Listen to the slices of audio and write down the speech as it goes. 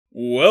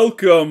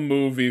Welcome,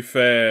 movie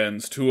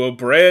fans, to a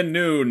brand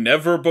new,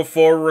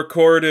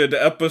 never-before-recorded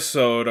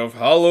episode of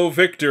Hollow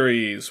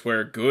Victories,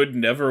 where good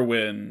never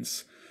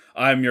wins.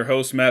 I'm your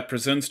host, Matt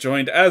Presents,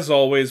 joined as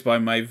always by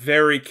my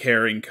very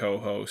caring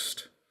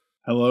co-host.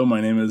 Hello,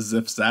 my name is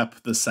Zip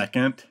Zap the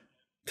Second.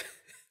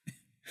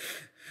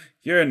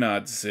 You're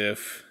not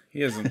Ziff.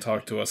 He hasn't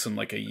talked to us in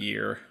like a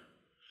year.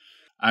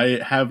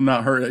 I have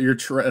not heard.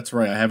 That's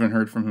right. I haven't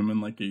heard from him in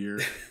like a year.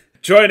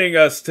 Joining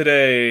us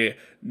today,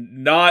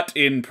 not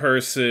in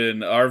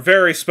person, our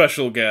very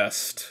special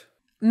guest.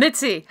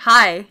 Mitzy,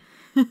 hi.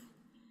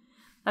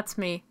 That's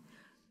me.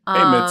 Hey,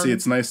 Mitzy,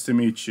 it's nice to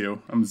meet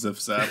you. I'm Zip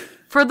Zap.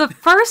 For the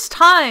first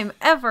time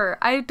ever,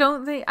 I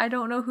don't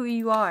know who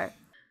you are.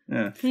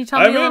 Yeah. Can you tell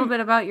me a little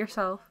bit about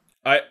yourself?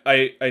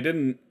 I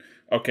didn't...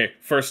 Okay,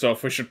 first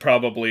off, we should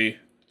probably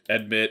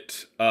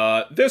admit,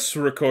 this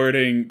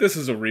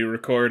is a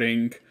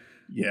re-recording.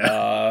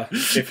 Yeah.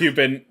 If you've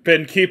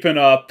been keeping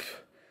up,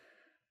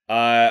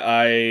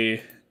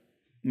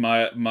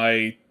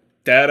 my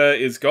data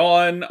is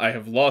gone. I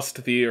have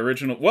lost the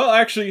original... Well,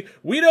 actually,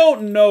 we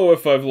don't know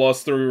if I've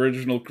lost the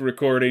original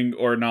recording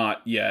or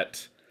not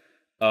yet.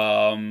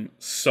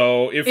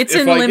 So it's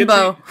in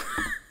limbo.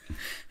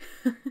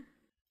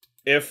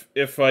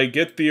 If I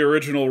get the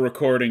original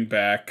recording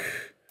back,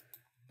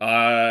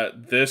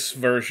 this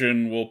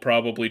version will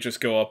probably just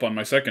go up on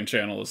my second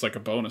channel as like a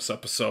bonus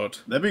episode.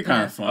 That'd be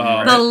kind of fun.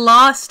 Right? The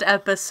lost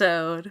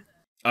episode.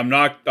 I'm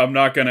not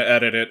gonna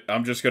edit it.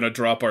 I'm just gonna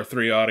drop our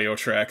 3 audio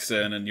tracks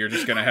in, and you're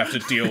just gonna have to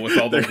deal with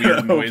all the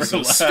weird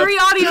noises. 3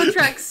 audio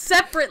tracks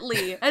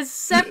separately, as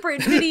separate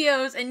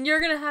videos, and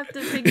you're gonna have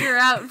to figure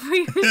out for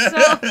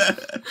yourself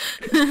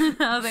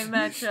how they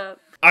match up.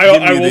 I will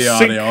the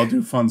audio. I'll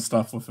do fun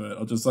stuff with it.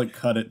 I'll just like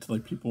cut it to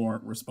like people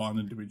aren't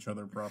responding to each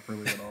other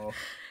properly at all.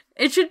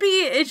 It should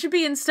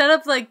be instead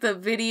of like the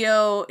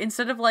video,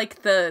 instead of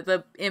like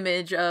the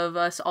image of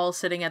us all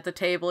sitting at the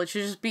table, it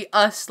should just be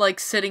us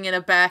like sitting in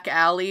a back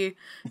alley,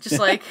 just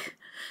like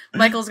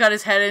Michael's got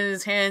his head in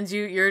his hands,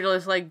 you're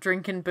just like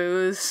drinking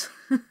booze.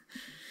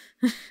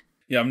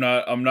 Yeah,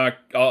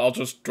 I'll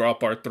just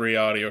drop our 3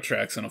 audio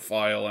tracks in a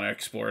file and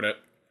export it.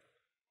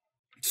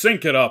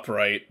 Sync it up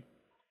right.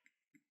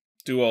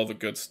 Do all the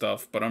good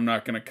stuff, but I'm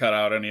not gonna cut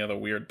out any of the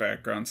weird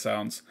background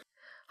sounds.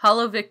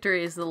 Hollow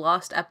Victory is the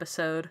lost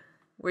episode,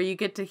 where you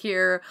get to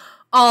hear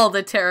all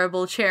the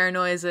terrible chair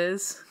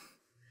noises.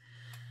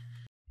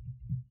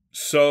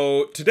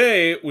 So,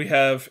 today we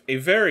have a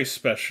very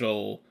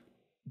special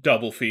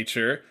double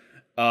feature.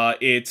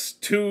 It's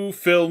 2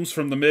 films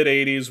from the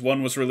mid-'80s.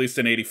 One was released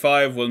in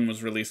 85, one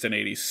was released in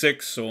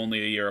 86, so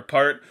only a year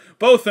apart.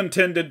 Both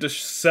intended to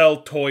sell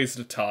toys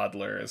to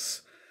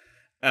toddlers.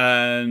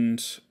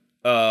 And,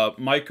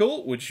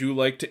 Michael, would you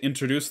like to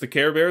introduce the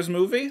Care Bears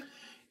movie?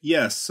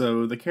 Yes,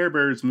 so the Care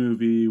Bears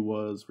movie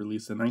was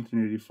released in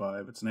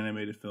 1985. It's an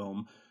animated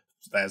film,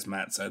 as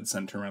Matt said,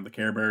 centered around the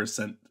Care Bears,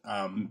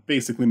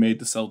 basically made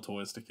to sell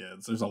toys to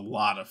kids. There's a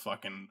lot of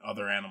fucking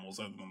other animals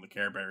other than the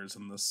Care Bears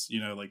in this. You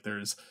know, like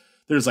there's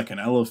like an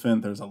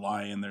elephant, there's a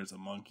lion, there's a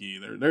monkey.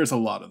 There's a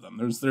lot of them.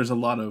 There's a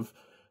lot of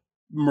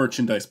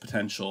merchandise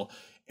potential.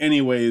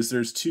 Anyways,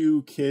 there's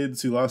 2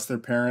 kids who lost their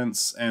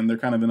parents, and they're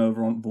kind of in a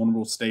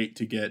vulnerable state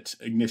to get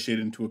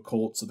initiated into a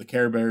cult. So the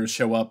Care Bears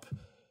show up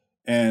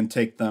and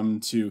take them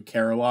to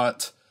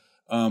Care-a-Lot.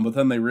 But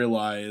then they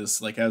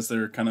realize, like, as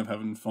they're kind of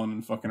having fun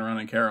and fucking around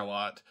in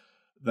Care-a-Lot,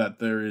 that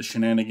there is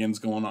shenanigans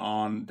going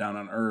on down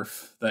on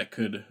Earth that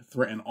could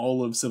threaten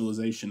all of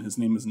civilization. His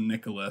name is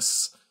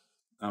Nicholas.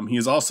 He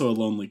is also a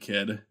lonely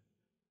kid.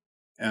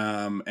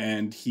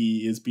 And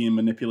he is being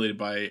manipulated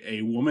by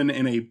a woman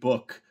in a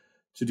book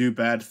to do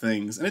bad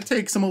things. And it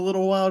takes him a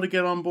little while to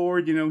get on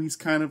board. You know, he's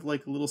kind of,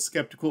 like, a little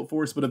skeptical at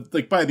first. But,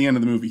 like, by the end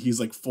of the movie,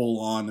 he's, like, full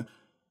on...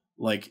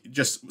 like,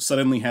 just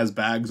suddenly has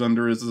bags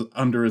under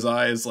his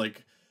eyes,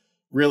 like,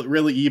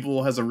 really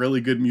evil, has a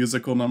really good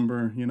musical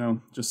number, you know,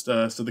 just,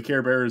 so the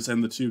Care Bears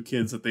and the 2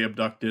 kids that they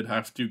abducted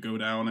have to go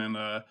down and,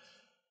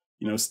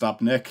 you know,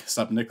 stop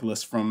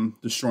Nicholas from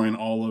destroying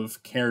all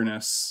of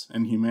careness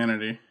and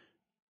humanity.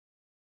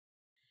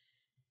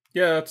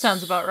 Yeah, that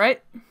sounds about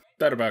right.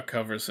 That about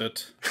covers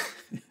it.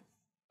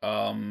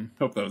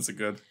 Hope that was a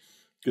good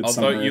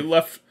although summary.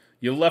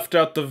 you left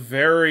out the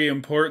very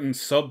important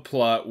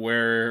subplot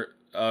where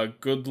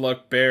Good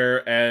Luck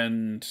Bear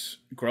and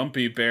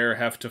Grumpy Bear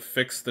have to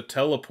fix the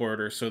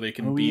teleporter so they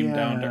can beam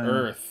down to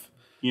Earth.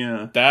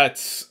 Yeah.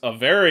 That's a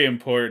very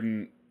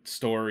important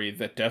story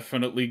that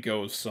definitely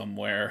goes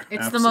somewhere.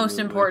 It's Absolutely. The most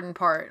important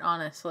part,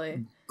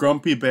 honestly.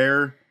 Grumpy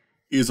Bear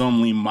is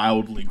only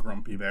mildly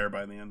Grumpy Bear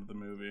by the end of the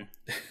movie.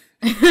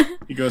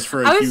 He goes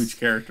for a huge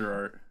character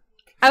arc.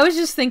 I was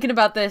just thinking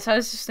about this.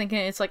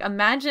 It's like,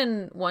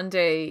 imagine one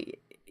day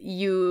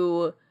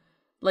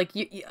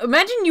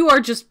imagine you are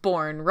just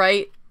born,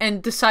 right?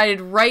 And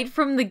decided right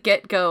from the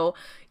get-go,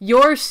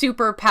 your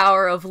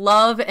superpower of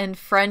love and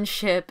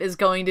friendship is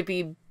going to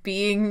be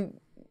being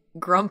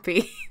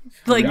grumpy.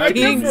 I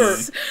never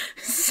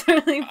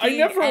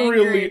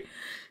angry.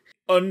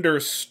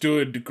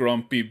 understood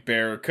Grumpy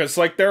Bear, because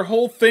like their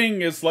whole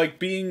thing is like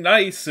being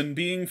nice and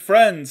being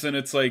friends, and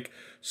it's like,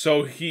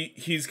 so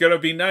he's gonna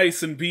be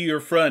nice and be your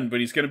friend, but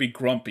he's gonna be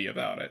grumpy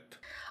about it.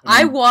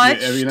 I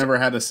watched. Have you never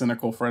had a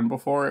cynical friend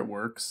before? It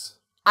works.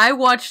 I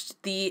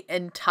watched the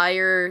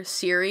entire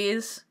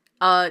series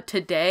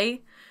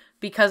today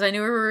because I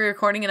knew we were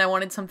recording and I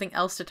wanted something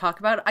else to talk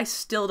about. I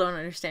still don't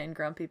understand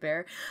Grumpy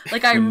Bear.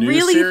 Like, I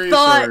really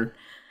thought...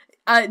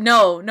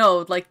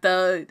 No, like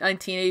the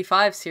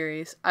 1985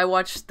 series. I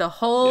watched the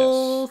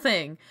whole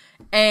thing,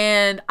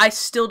 and I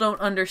still don't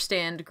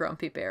understand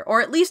Grumpy Bear.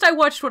 Or at least I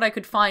watched what I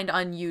could find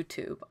on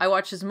YouTube. I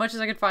watched as much as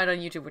I could find on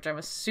YouTube, which I'm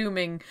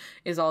assuming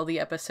is all the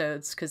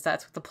episodes, because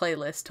that's what the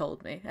playlist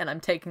told me, and I'm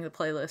taking the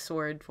playlist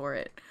word for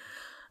it.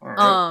 All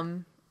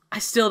right. I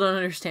still don't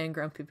understand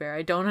Grumpy Bear.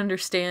 I don't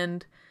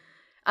understand...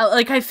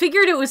 I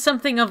figured it was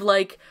something of,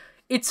 like,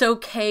 it's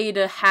okay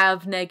to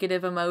have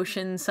negative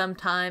emotions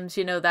sometimes,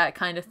 you know, that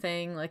kind of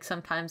thing. Like,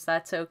 sometimes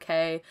that's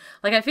okay.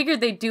 Like, I figured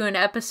they'd do an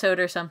episode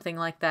or something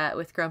like that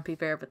with Grumpy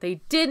Bear, but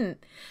they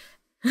didn't.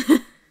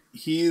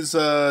 He's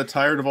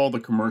tired of all the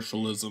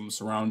commercialism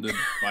surrounded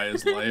by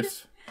his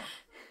life.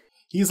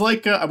 He's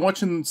like, I'm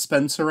watching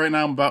Spencer right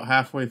now. I'm about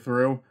halfway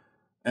through.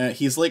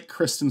 He's like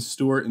Kristen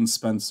Stewart and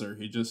Spencer.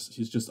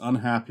 He's just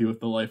unhappy with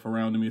the life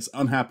around him. He's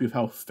unhappy with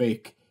how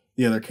fake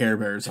the other Care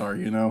Bears are,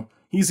 you know?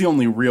 He's the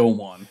only real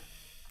one.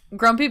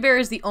 Grumpy Bear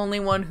is the only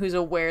one who's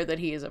aware that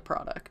he is a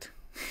product.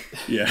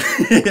 Yeah.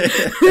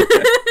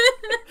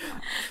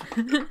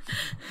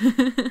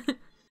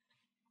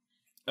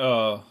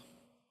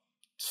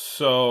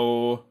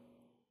 So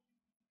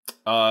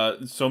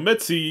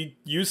Mitzy,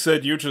 you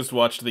said you just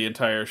watched the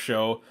entire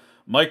show.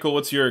 Michael,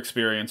 what's your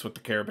experience with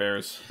the Care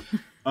Bears?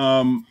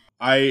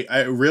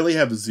 I really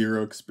have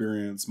zero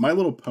experience. My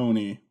Little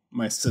Pony,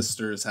 my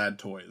sisters had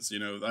toys, you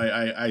know.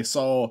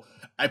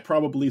 I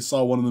probably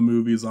saw one of the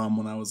movies on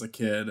when I was a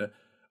kid.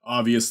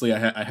 Obviously,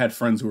 I had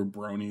friends who were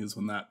bronies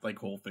when that like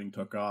whole thing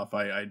took off.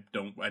 I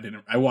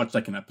watched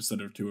like an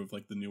episode or two of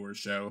like the newer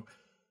show,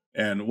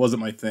 and it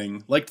wasn't my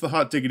thing. Liked the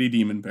Hot Diggity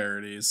Demon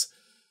parodies,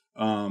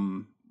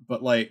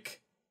 but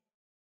like,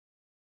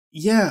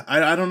 yeah,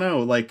 I don't know.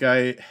 Like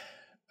Care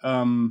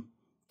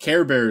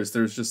Bears,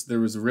 there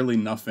was really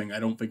nothing. I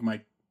don't think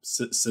my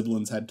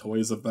siblings had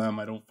toys of them.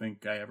 I don't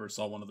think I ever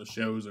saw one of the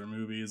shows or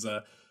movies.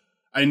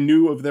 I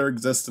knew of their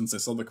existence. I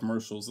saw the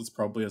commercials. That's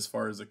probably as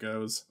far as it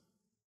goes.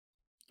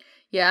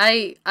 Yeah,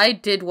 I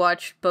did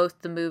watch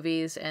both the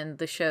movies and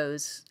the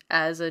shows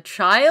as a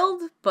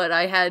child, but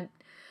I had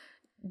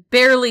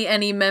barely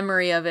any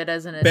memory of it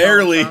as an adult.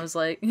 Barely. So I was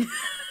like...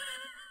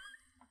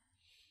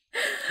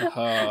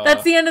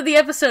 That's the end of the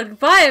episode.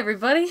 Goodbye,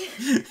 everybody.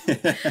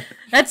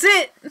 That's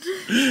it.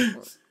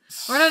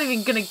 We're not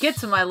even gonna get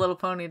to My Little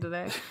Pony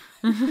today.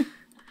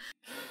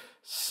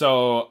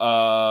 So,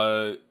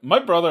 my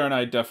brother and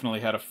I definitely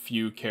had a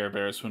few Care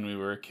Bears when we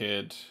were a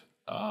kid.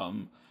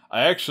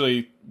 I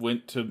actually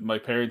went to my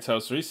parents'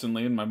 house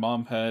recently, and my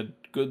mom had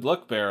Good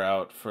Luck Bear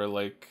out for,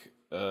 like,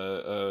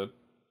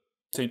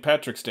 St.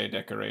 Patrick's Day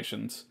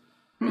decorations.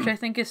 Which I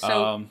think is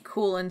so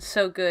cool and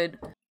so good.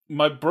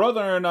 My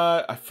brother and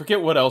I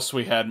forget what else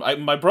we had.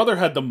 My brother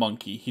had the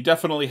monkey. He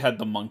definitely had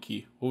the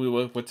monkey.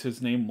 What's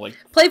his name? Like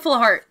Playful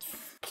Heart.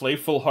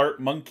 Playful Heart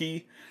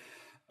Monkey.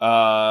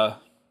 Care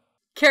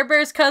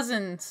Bears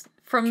cousins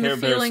from Care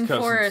the Bears Feeling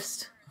cousins.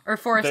 Forest. Or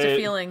Forest of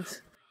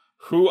Feelings.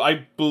 Who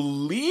I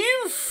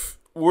believe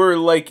were,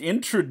 like,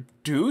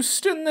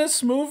 introduced in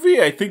this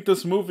movie. I think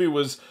this movie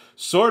was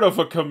sort of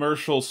a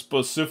commercial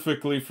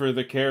specifically for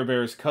the Care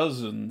Bears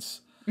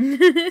cousins.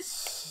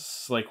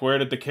 Like, where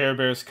did the Care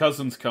Bears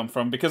cousins come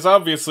from? Because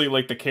obviously,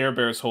 like, the Care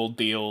Bears whole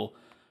deal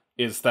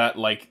is that,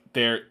 like,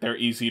 they're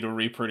easy to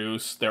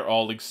reproduce. They're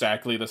all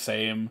exactly the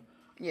same.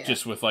 Yeah.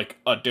 Just with, like,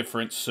 a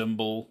different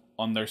symbol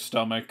on their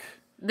stomach.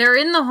 They're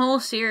in the whole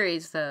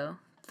series, though.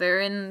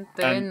 They're in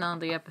all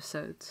the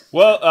episodes.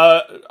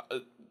 Well,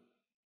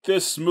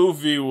 this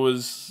movie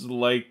was,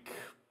 like...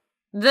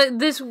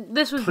 This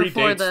was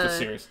before the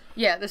series.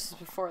 Yeah, this is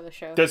before the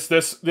show.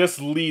 This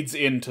leads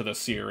into the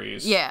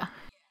series. Yeah.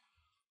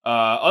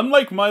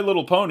 Unlike My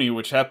Little Pony,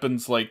 which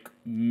happens like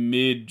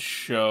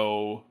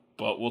mid-show,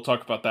 but we'll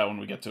talk about that when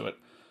we get to it.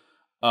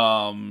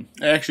 I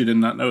actually did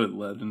not know it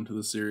led into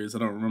the series. I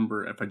don't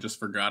remember if I just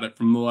forgot it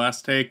from the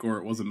last take or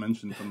it wasn't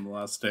mentioned from the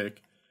last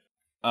take.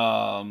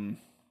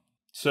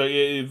 So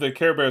the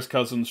Care Bears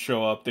cousins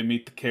show up. They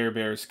meet the Care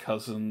Bears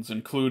cousins,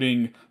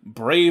 including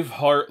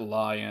Braveheart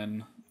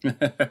Lion.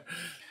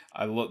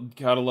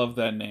 Gotta love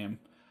that name.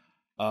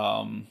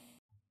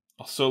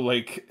 Also,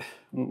 like...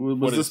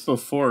 Was this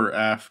before or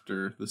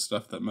after the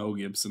stuff that Mel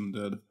Gibson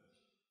did?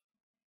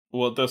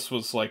 Well, this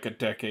was like a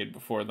decade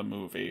before the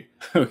movie.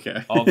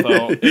 Okay.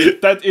 Although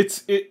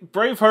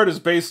Braveheart is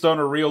based on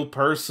a real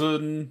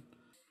person.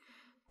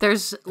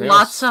 There's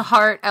lots of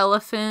heart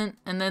elephant,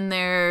 and then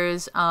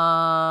there's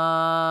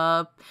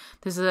a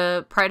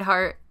Pride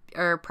Heart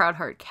or Proud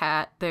Heart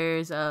cat.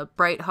 There's a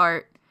Bright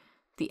Heart,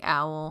 the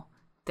owl.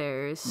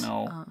 There's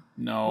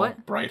no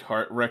what? Bright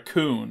Heart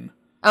raccoon.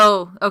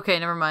 Oh, okay,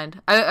 never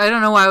mind. I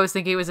don't know why I was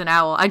thinking it was an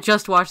owl. I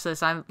just watched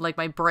this. I'm like,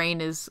 my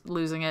brain is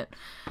losing it.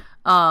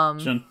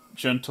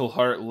 Gentle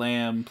heart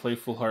lamb,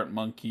 playful heart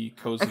monkey,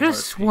 cozy I could have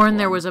heart sworn penguin.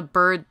 there was a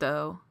bird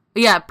though.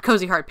 Yeah,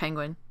 cozy heart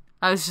penguin.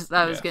 I was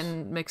Yes.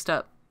 getting mixed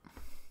up.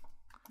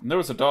 And there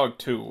was a dog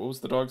too. What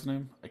was the dog's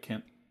name? I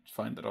can't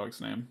find the dog's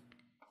name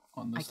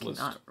on this list.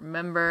 I cannot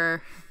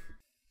remember.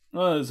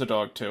 Oh, there's a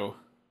dog too.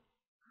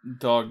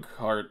 Dog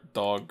heart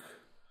dog.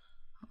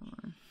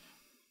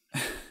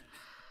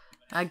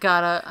 I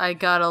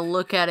gotta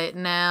look at it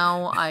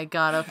now. I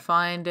gotta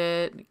find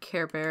it.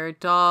 Care Bear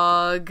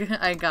dog.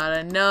 I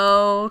gotta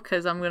know,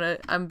 cause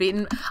I'm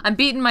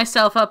beating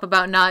myself up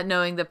about not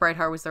knowing that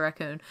Brightheart was the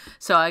raccoon.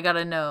 So I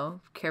gotta know.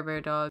 Care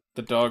Bear dog.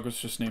 The dog was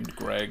just named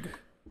Greg.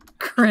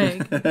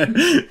 Greg.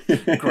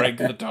 Greg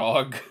the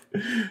dog.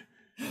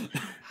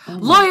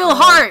 Loyal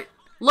heart.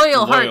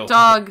 Loyal heart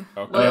dog.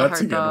 Okay. Loyal That's a heart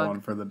good dog.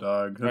 one for the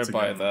dog. That's I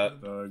buy a good one that.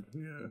 for the dog.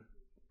 Yeah.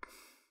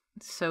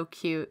 So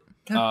cute.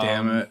 God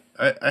damn it!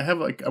 I have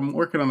like I'm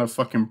working on a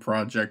fucking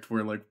project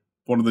where like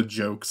one of the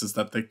jokes is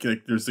that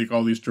there's like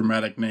all these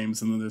dramatic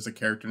names and then there's a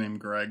character named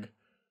Greg.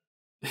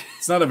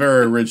 It's not a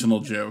very original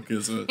joke,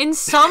 is it? In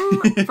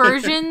some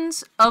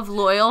versions of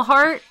Loyal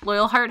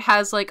Heart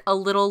has like a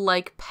little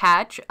like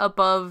patch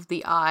above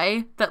the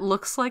eye that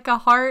looks like a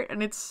heart,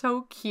 and it's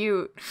so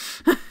cute.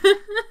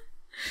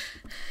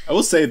 I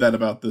will say that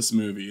about this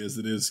movie is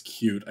it is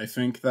cute. I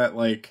think that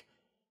like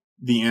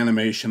the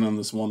animation on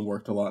this one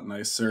worked a lot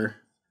nicer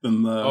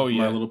than the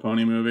My Little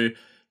Pony movie,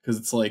 because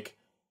it's like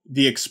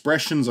the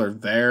expressions are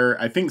there.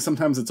 I think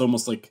sometimes it's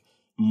almost like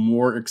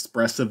more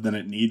expressive than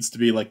it needs to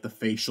be. Like the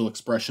facial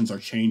expressions are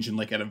changing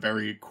like at a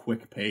very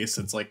quick pace.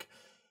 It's like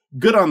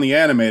good on the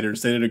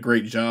animators. They did a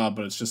great job,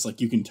 but it's just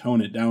like you can tone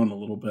it down a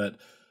little bit.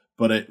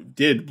 But it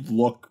did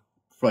look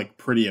like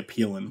pretty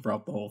appealing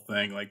throughout the whole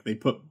thing. Like they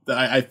put,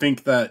 I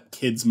think that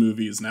kids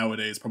movies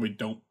nowadays probably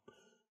don't,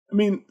 I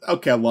mean,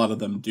 okay, a lot of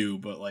them do,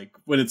 but like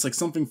when it's like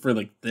something for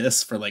like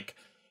this, for like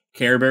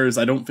Care Bears,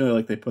 I don't feel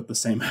like they put the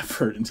same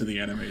effort into the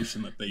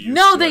animation that they used to.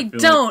 No, they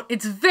don't. Like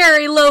it's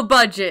very low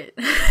budget.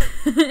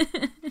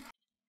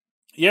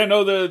 Yeah,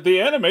 no,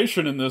 the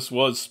animation in this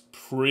was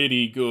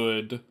pretty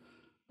good.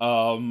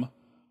 The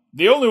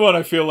only one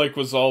I feel like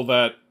was all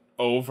that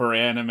over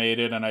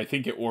animated, and I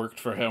think it worked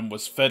for him,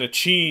 was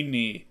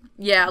Fettuccine.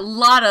 Yeah, a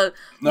lot of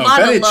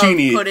love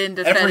put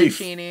into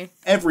Fettuccine.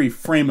 Every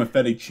frame of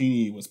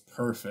Fettuccine was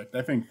perfect.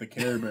 I think the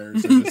Care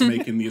Bears are just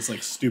making these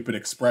like stupid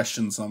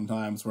expressions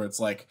sometimes where it's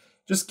like,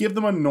 just give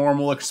them a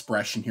normal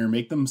expression here.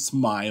 Make them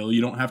smile.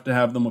 You don't have to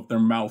have them with their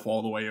mouth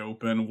all the way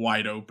open,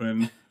 wide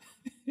open.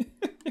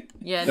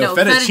 Yeah, no,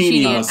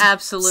 Fettuccine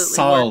absolutely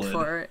solid. Worked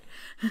for it.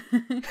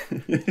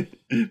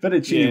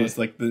 Fettuccine was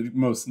like the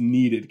most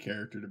needed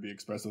character to be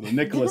expressive.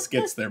 Nicholas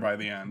gets there by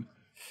the end.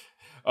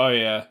 Oh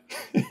yeah.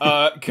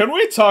 Can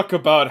we talk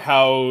about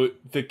how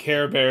the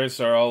Care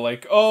Bears are all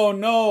like, "Oh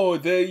no,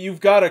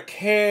 you've got to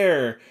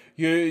care.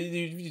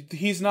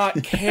 He's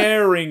not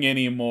caring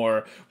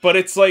anymore." But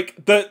it's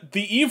like the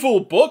evil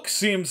book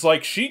seems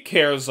like she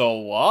cares a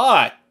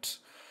lot.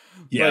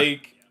 Yeah.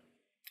 Like,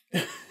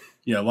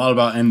 yeah, a lot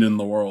about ending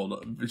the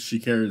world. She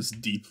cares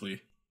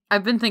deeply.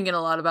 I've been thinking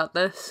a lot about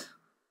this.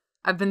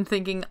 I've been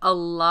thinking a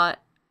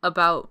lot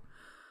about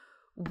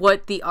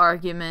what the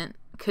argument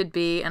could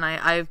be, and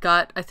I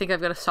think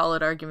I've got a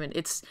solid argument.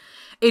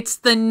 It's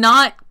the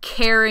not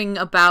caring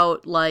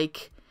about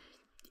like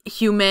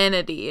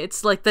humanity.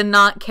 It's like the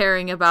not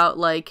caring about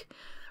like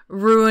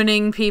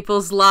ruining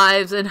people's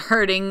lives and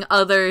hurting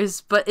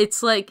others, but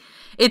it's like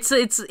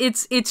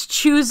it's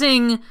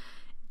choosing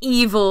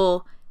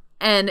evil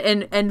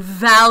and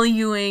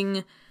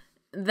valuing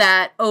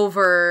that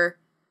over,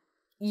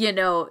 you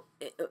know,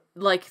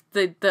 like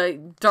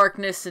the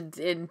darkness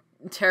and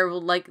terrible,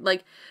 like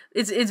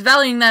it's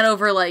valuing that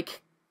over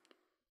like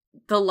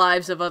the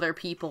lives of other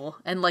people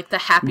and like the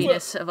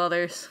happiness of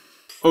others.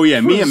 Oh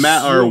yeah, me and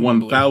Matt are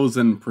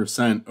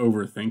 1000%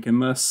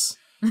 overthinking this.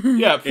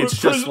 Yeah, it's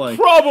just like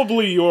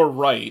probably you're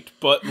right,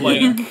 but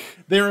like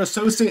they're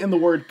associating the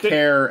word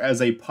care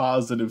as a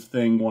positive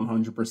thing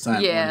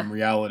 100%. Yeah. When in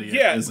reality,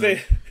 it isn't.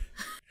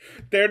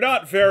 They're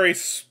not very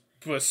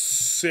specific.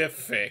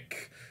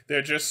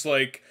 They're just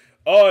like,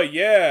 oh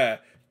yeah,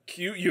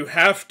 you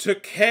have to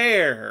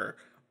care,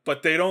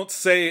 but they don't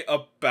say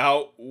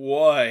about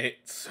what.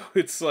 So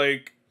it's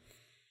like,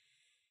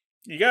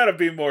 you gotta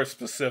be more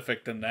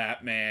specific than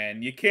that,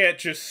 man. You can't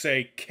just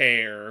say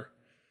care.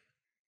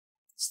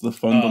 It's the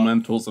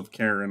fundamentals of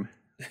caring.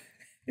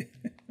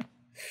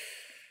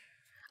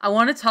 I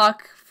want to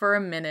talk for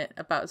a minute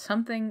about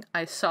something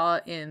I saw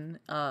in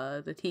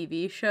the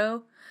TV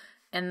show,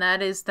 and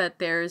that is that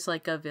there's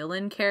like a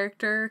villain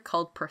character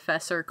called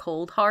Professor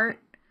Coldheart,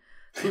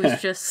 who's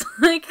just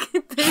like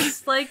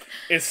this like.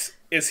 Is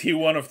he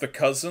one of the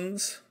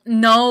cousins?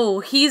 No,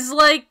 he's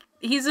a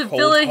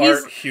villain.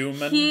 He's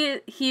human.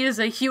 He is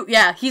a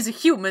he's a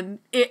human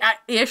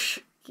ish.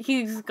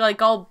 He's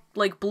like all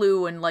like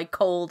blue and like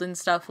cold and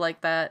stuff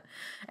like that,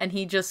 and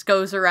he just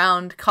goes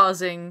around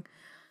causing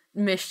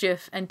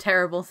mischief and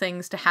terrible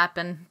things to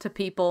happen to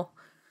people.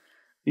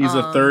 He's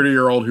a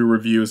 30-year-old who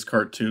reviews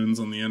cartoons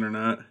on the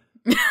internet.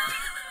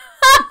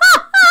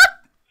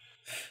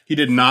 He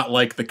did not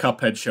like the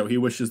Cuphead show. He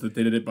wishes that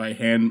they did it by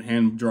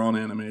hand-drawn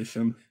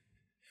animation.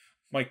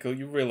 Michael,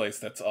 you realize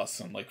that's us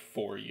in like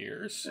 4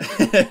 years.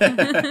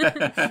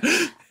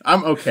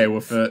 I'm okay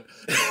with it.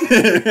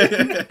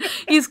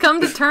 He's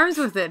come to terms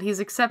with it. He's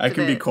accepted it. I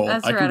can be cold.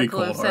 That's I can be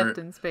radical cold heart.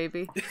 acceptance,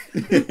 baby.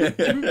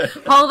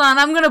 Hold on,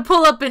 I'm gonna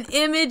pull up an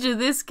image of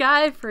this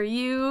guy for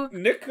you.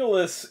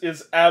 Nicholas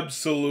is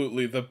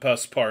absolutely the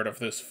best part of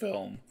this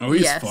film. Oh,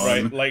 he's Yes.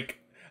 fun. Right? Like,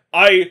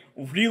 I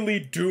really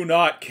do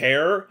not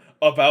care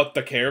about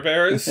the Care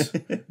Bears.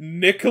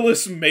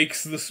 Nicholas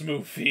makes this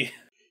movie.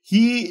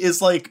 He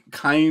is like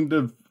kind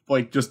of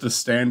like just a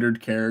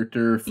standard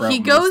character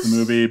throughout most of the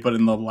movie, but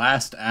in the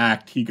last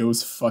act he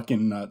goes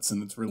fucking nuts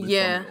and it's really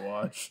funny to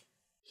watch.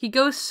 He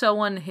goes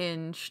so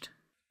unhinged.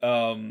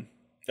 I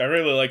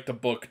really like the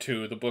book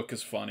too. The book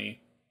is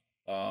funny.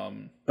 Oh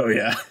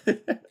yeah.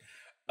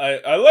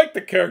 I like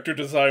the character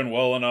design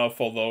well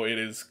enough, although it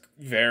is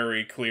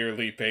very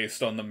clearly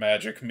based on the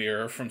magic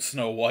mirror from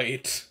Snow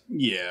White.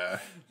 Yeah.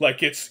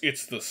 Like it's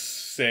the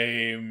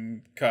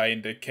same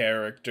kind of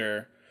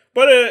character.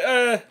 But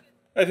I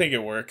think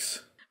it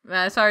works.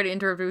 Sorry to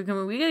interrupt you.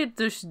 Can we get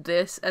just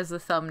this as the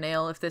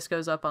thumbnail if this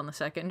goes up on the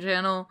second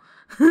channel?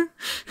 Okay,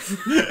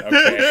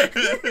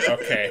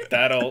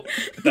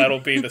 that'll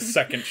be the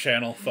second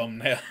channel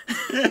thumbnail.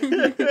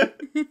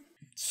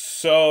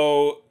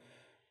 So,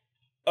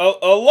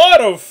 a lot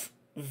of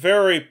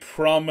very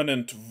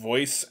prominent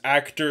voice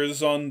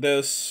actors on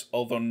this,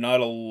 although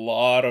not a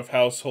lot of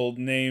household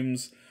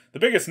names. The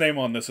biggest name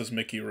on this is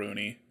Mickey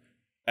Rooney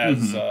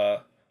as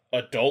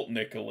adult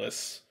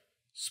Nicholas.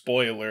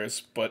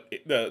 Spoilers, but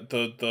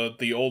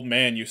the old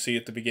man you see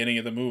at the beginning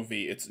of the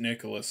movie, it's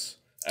Nicholas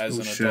as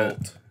an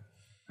adult.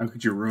 How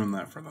could you ruin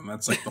that for them?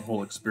 That's like the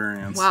whole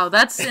experience. Wow,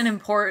 that's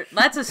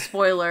a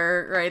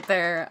spoiler right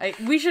there.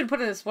 We should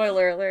put a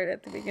spoiler alert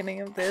at the beginning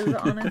of this,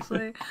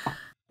 honestly.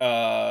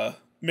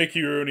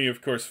 Mickey Rooney,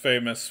 of course,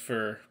 famous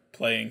for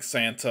playing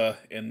Santa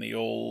in the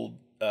old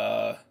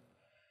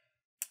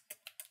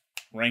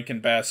Rankin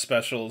Bass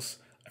specials.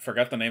 I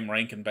forgot the name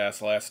Rankin Bass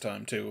last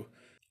time, too.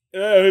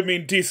 I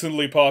mean,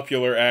 decently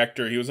popular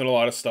actor. He was in a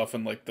lot of stuff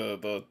in, like,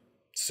 the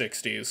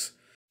 60s.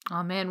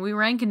 Oh man, we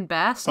ranking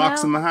Bass now?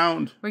 Fox and the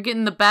Hound. We're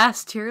getting the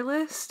Bass tier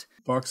list?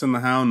 Fox and the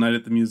Hound, Night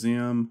at the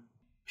Museum.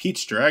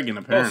 Pete's Dragon,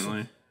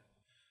 apparently.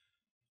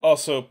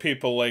 Also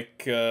people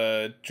like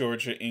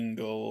Georgia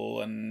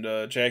Engel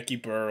and Jackie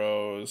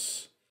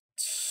Burroughs.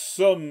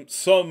 Some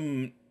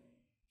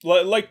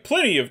like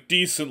plenty of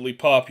decently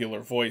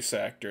popular voice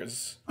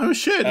acters. Oh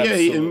shit,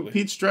 absolutely. Yeah, in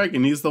Pete's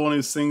Dragon, he's the one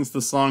who sings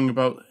the song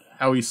about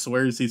how he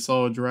swears he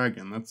saw a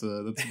dragon. That's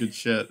good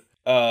shit.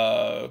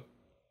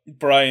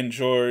 Brian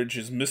George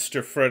is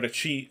Mr.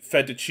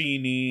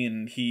 Fettuccine,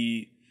 and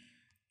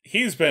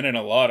he's been in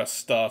a lot of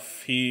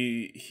stuff.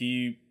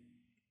 He's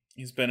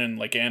been in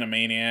like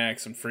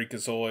Animaniacs and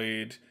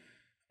Freakazoid.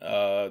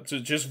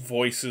 Just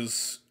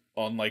voices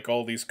on like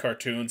all these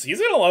cartoons. He's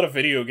in a lot of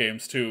video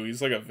games too.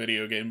 He's like a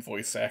video game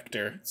voice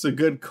actor. It's a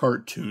good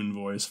cartoon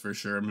voice for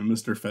sure. I mean,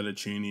 Mr.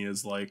 Fettuccine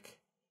is like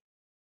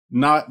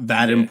not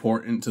that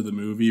important to the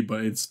movie,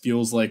 but it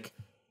feels like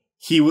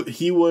he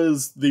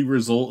was the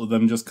result of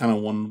them just kind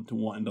of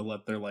wanting to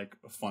let their like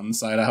fun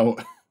side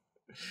out.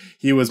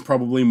 He was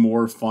probably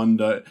more fun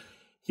to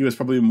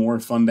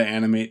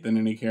animate than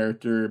any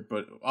character,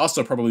 but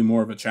also probably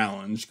more of a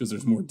challenge because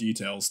there's more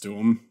details to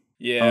him.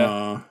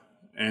 Yeah.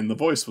 And the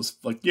voice was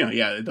like,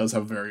 it does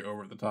have a very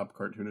over the top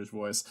cartoonish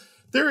voice.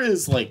 There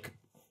is like,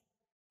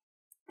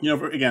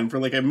 for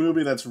like a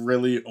movie that's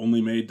really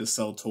only made to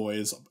sell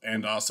toys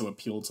and also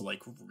appeal to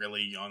like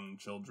really young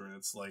children,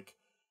 it's like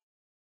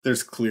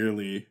there's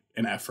clearly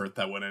an effort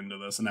that went into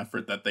this, an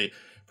effort that they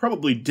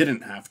probably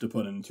didn't have to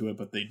put into it,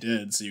 but they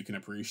did, so you can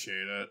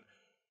appreciate it.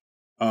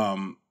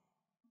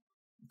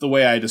 The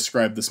way I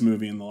described this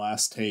movie in the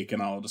last take,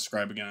 and I'll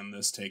describe again in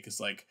this take, is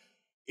like,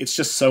 it's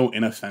just so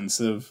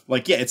inoffensive.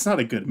 Like, yeah, it's not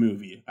a good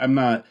movie. I'm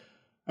not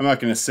going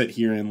to sit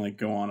here and like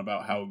go on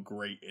about how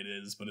great it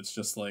is, but it's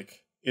just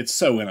like, it's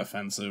so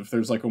inoffensive.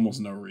 There's like almost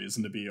no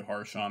reason to be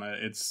harsh on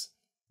it. It's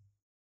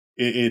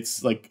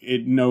like,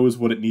 it knows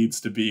what it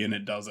needs to be and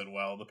it does it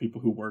well. The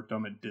people who worked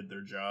on it did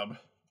their job.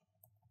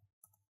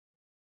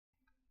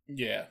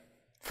 Yeah.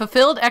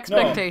 Fulfilled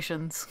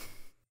expectations.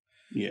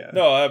 Yeah.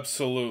 No,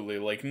 absolutely.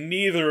 Like,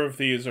 neither of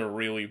these are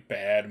really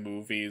bad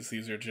movies.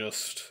 These are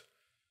just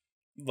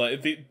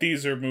like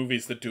these are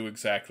movies that do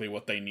exactly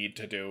what they need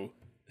to do.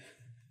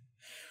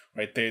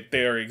 Right?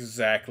 They are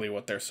exactly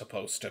what they're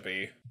supposed to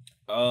be.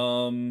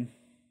 What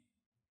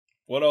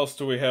else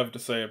do we have to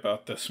say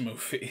about this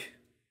movie?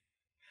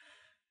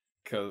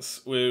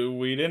 Because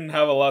we didn't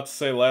have a lot to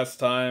say last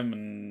time,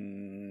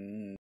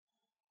 and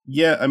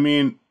yeah, I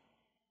mean,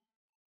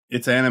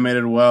 it's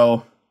animated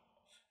well.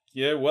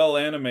 Yeah, well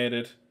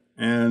animated.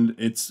 And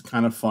it's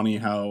kind of funny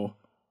how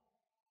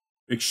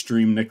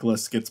extreme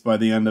Nicholas gets by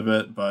the end of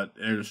it, but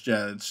it's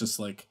just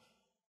like,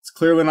 it's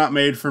clearly not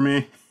made for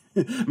me.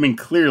 I mean,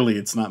 clearly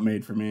it's not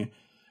made for me.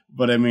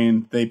 But I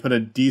mean, they put a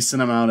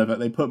decent amount of it.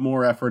 They put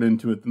more effort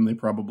into it than they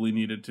probably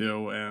needed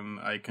to, and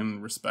I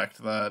can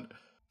respect that.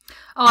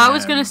 Oh, I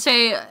was gonna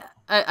say,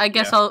 I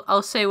guess Yeah.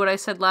 I'll say what I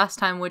said last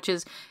time, which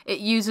is it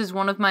uses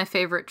one of my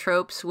favorite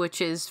tropes,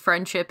 which is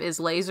friendship is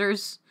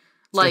lasers.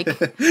 Like,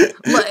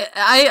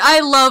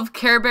 I love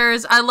Care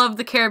Bears. I love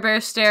the Care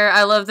Bear stare.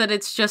 I love that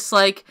it's just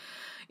like,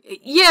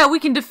 yeah, we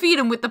can defeat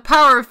him with the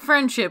power of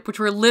friendship, which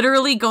we're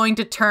literally going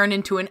to turn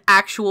into an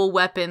actual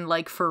weapon,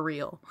 like, for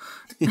real.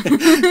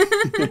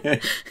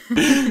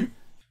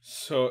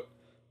 So,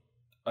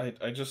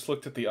 I just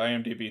looked at the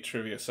IMDb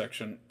trivia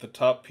section. The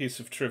top piece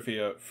of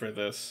trivia for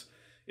this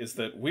is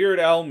that Weird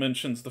Al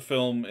mentions the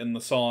film in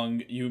the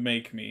song You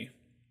Make Me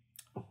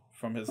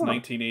from his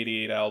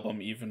 1988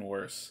 album Even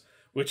Worse.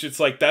 Which it's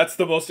like, that's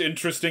the most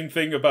interesting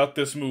thing about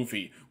this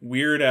movie.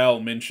 Weird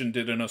Al mentioned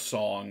it in a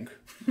song.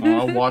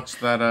 I'll watch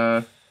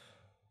that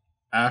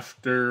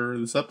after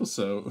this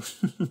episode.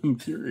 I'm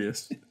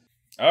curious.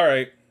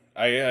 Alright.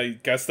 I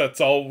guess that's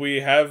all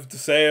we have to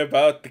say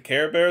about the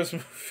Care Bears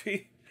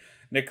movie.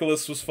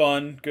 Nicholas was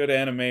fun, good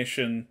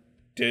animation,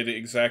 did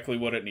exactly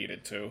what it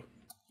needed to.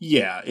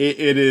 Yeah,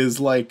 it is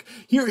like...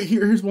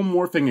 Here's one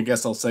more thing I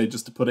guess I'll say,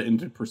 just to put it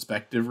into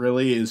perspective,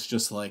 really, is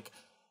just like...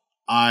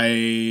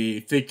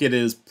 I think it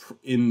is,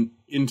 in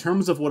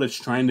terms of what it's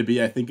trying to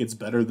be, I think it's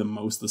better than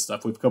most of the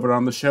stuff we've covered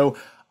on the show.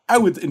 I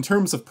would, in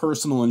terms of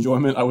personal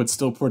enjoyment, I would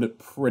still put it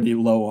pretty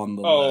low on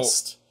the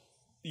list.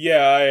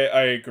 Yeah,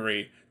 I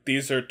agree.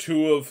 These are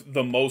two of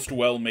the most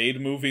well-made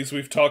movies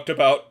we've talked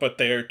about, but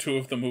they are two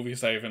of the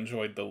movies I've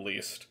enjoyed the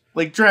least.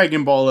 Like,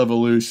 Dragon Ball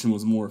Evolution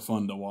was more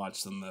fun to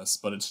watch than this,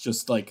 but it's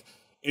just, like,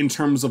 in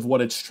terms of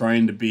what it's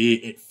trying to be,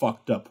 it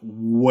fucked up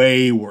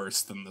way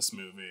worse than this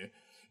movie.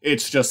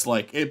 It's just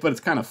like but it's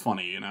kind of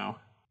funny, you know.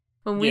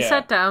 When we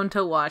sat down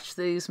to watch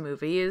these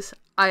movies,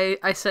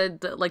 I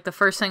said that, like, the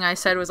first thing I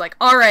said was like,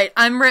 "All right,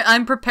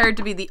 I'm prepared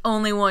to be the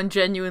only one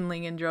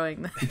genuinely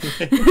enjoying this."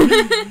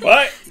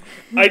 But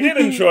I did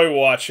enjoy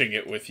watching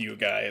it with you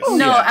guys. No,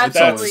 yeah,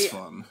 absolutely. It's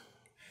always fun.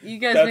 You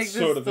guys That's make this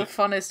sort of the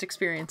funnest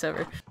experience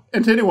ever.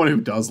 And to anyone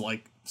who does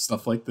like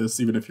stuff like this,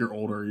 even if you're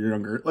older or you're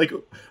younger, like,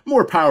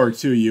 more power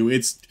to you.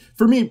 It's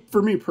for me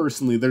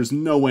personally, there's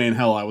no way in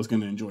hell I was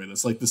going to enjoy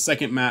this. Like, the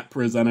second Matt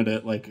presented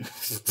it, like,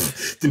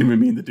 didn't even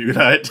mean to do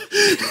that.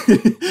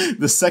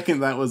 The second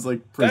that was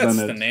like presented,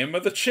 that's the name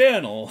of the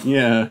channel.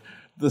 Yeah,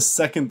 the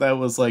second that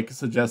was like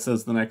suggested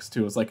as the next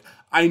two, was like,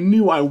 I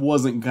knew I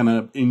wasn't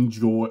gonna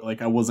enjoy,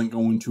 like, I wasn't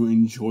going to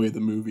enjoy the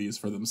movies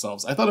for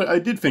themselves. I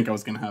did think I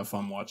was gonna have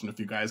fun watching a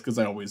few guys, because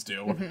I always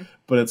do.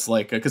 But it's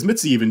like, because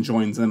Mitzy even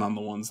joins in on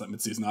the ones that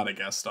Mitzy's not a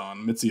guest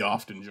on. Mitzy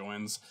often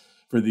joins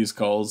for these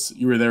calls.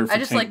 You were there for I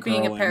just Tank like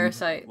being Girl a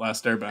parasite.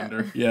 Last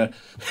Airbender. Yeah.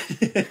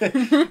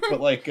 But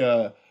like,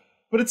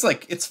 but it's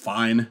like, it's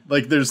fine.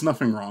 Like, there's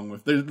nothing wrong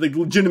with it. Like,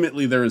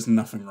 legitimately, there is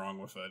nothing wrong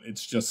with it.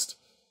 It's just...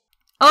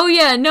 Oh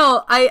yeah,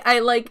 no, I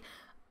like,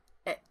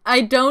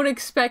 I don't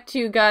expect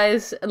you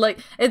guys, like,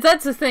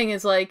 that's the thing,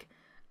 is like,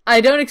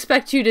 I don't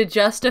expect you to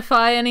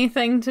justify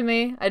anything to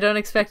me. I don't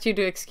expect you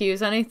to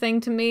excuse anything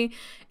to me.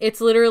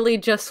 It's literally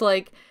just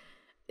like,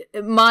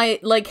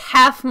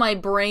 half my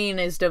brain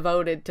is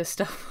devoted to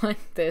stuff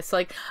like this.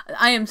 Like,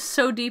 I am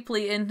so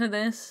deeply into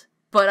this,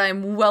 but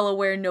I'm well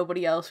aware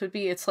nobody else would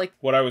be. It's like...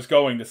 What I was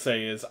going to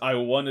say is, I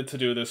wanted to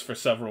do this for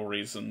several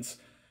reasons.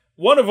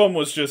 One of them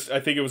was just, I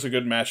think it was a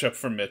good matchup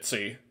for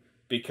Mitzy,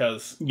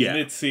 because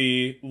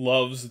Mitzy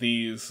loves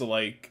these,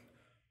 like,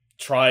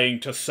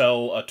 trying to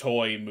sell a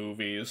toy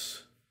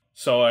movies.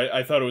 So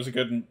I thought it was a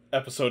good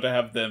episode to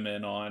have them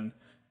in on.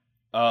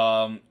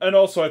 And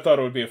also I thought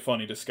it would be a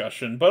funny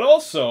discussion. But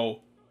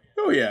also...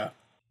 Oh, yeah.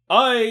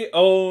 I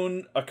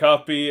own a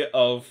copy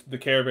of the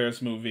Care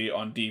Bears movie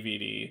on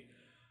DVD.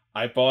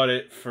 I bought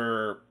it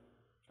for,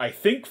 I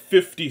think,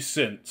 50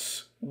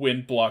 cents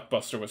when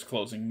Blockbuster was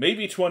closing.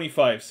 Maybe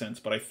 25 cents,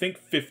 but I think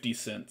 50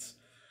 cents.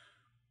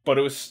 But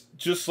it was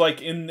just,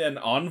 like, in an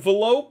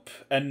envelope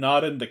and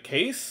not in the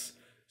case,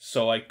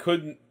 so I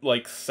couldn't,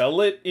 like, sell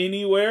it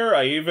anywhere.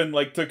 I even,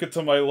 like, took it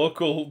to my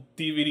local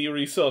DVD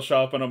resale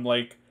shop, and I'm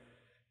like,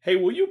 hey,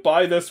 will you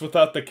buy this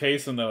without the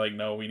case? And they're like,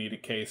 no, we need a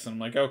case. And I'm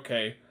like,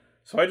 okay.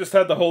 So I just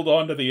had to hold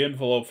on to the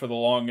envelope for the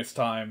longest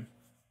time.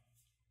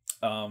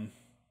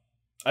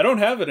 I don't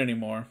have it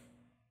anymore.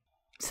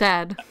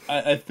 Sad.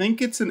 I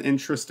think it's an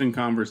interesting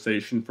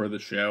conversation for the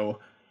show,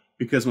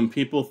 because when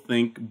people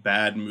think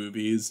bad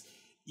movies,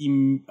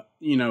 you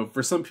know,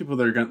 for some people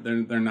they're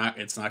not.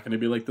 It's not going to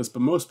be like this,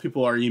 but most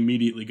people are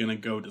immediately going to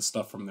go to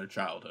stuff from their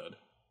childhood.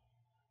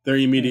 They're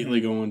immediately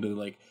going to,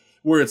 like,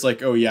 where it's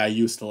like, oh yeah, I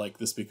used to like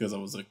this because I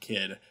was a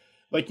kid.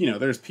 Like, you know,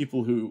 there's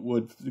people who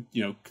would,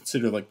 you know,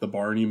 consider, like, the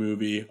Barney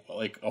movie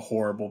like a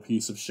horrible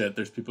piece of shit.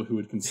 There's people who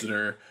would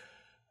consider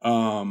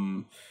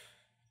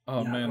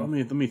Oh, yeah, man.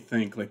 let me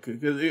think. Like,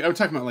 I'm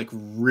talking about, like,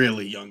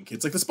 really young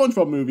kids. Like, the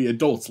SpongeBob movie,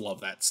 adults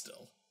love that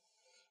still.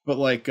 But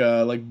like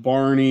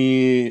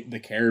Barney, the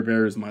Care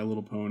Bears, My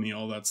Little Pony,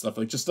 all that stuff,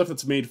 like, just stuff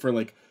that's made for,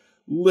 like,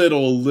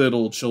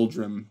 little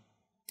children,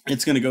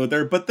 it's gonna go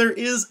there. But there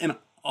is an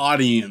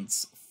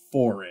audience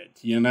for it,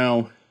 you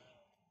know?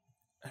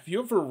 Have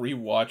you ever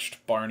rewatched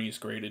Barney's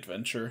Great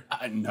Adventure?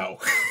 No.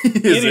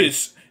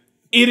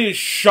 It is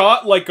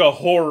shot like a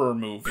horror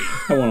movie.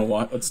 I want to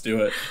watch. Let's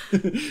do it.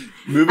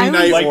 Movie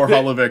night or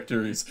Hall of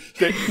Victories.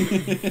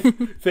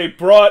 They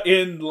brought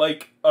in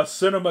like a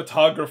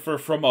cinematographer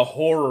from a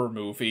horror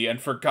movie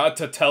and forgot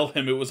to tell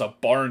him it was a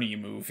Barney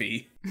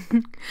movie.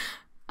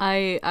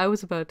 I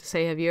was about to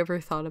say, have you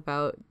ever thought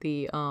about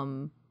the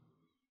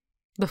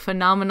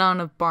phenomenon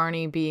of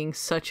Barney being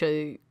such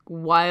a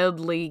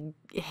wildly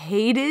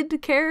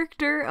hated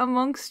character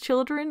amongst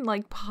children,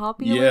 like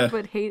popular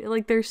but hated?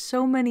 Like, there's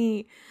so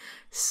many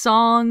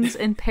songs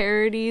and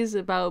parodies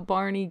about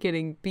Barney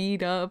getting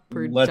beat up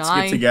or Let's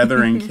dying. get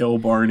together and kill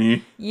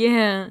Barney.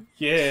 Yeah.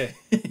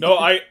 No,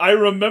 I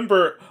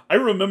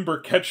remember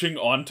catching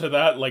on to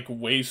that like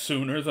way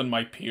sooner than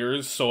my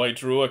peers, so I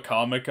drew a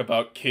comic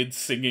about kids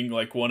singing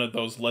like one of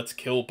those Let's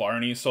Kill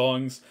Barney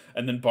songs,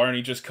 and then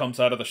Barney just comes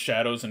out of the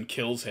shadows and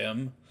kills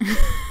him.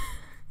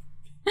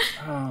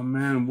 Oh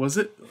man, was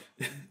it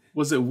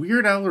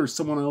Weird Al or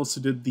someone else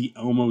who did the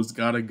Elmo's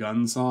Got a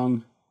Gun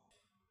song?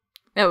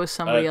 That was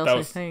somebody else,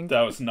 I think.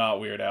 That was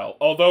not Weird Al.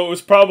 Although it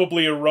was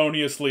probably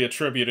erroneously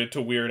attributed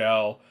to Weird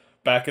Al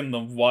back in the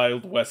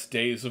Wild West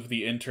days of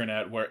the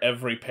internet, where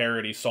every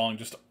parody song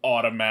just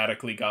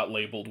automatically got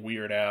labeled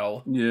Weird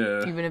Al.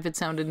 Yeah. Even if it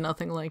sounded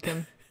nothing like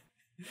him.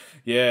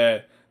 Yeah.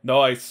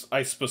 No, I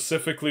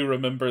specifically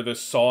remember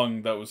this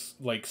song that was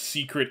like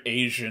Secret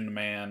Asian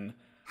Man.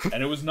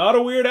 And it was not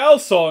a Weird Al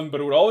song, but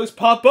it would always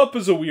pop up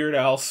as a Weird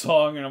Al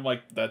song, and I'm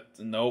like,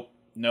 nope,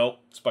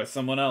 it's by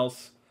someone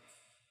else.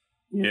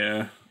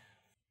 Yeah.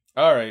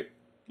 Alright,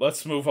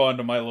 let's move on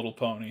to My Little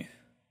Pony.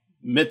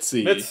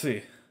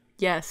 Mitzy.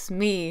 Yes,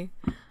 me.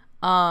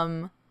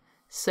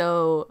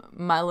 So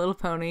My Little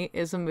Pony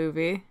is a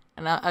movie,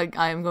 and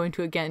I am going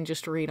to again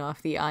just read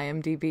off the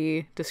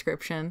IMDb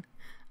description.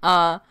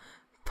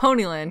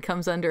 Ponyland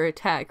comes under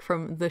attack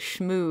from the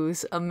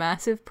Schmooze, a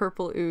massive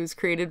purple ooze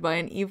created by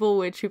an evil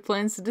witch who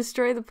plans to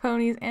destroy the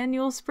ponies'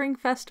 annual spring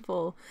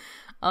festival.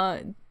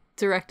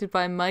 Directed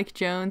by Mike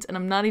Jones, and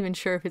I'm not even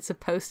sure if it's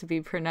supposed to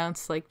be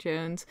pronounced like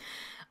Jones.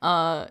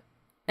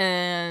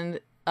 And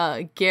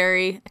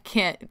Gary, I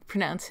can't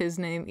pronounce his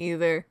name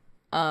either.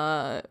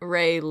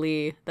 Ray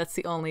Lee, that's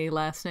the only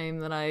last name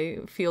that I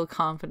feel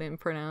confident in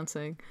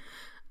pronouncing.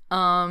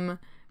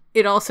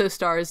 It also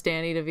stars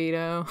Danny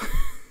DeVito.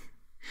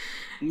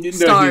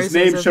 His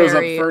name shows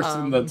up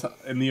first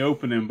in the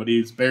opening, but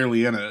he's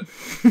barely in it.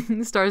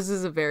 Stars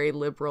is a very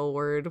liberal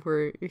word.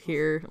 We're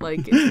here,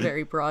 like, it's a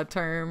very broad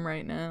term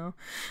right now.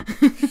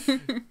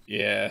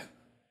 Yeah.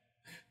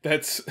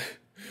 That's...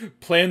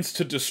 Plans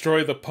to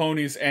destroy the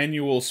ponies'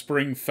 annual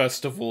spring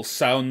festival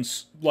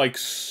sounds like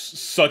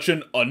such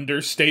an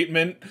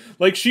understatement.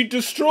 Like, she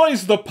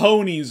destroys the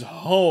ponies'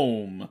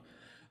 home.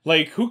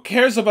 Like, who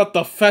cares about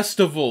the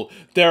festival?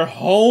 Their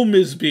home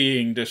is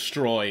being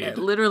destroyed.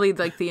 Literally,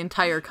 like, the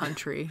entire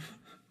country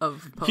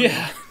of Pony.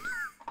 Yeah.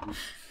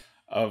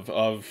 of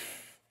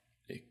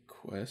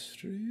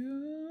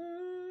Equestria?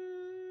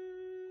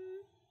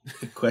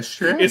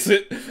 Equestria?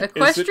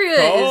 Equestria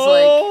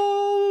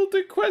is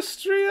like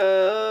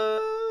Equestria?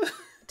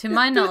 To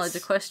my knowledge,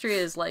 Equestria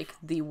is like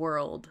the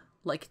world,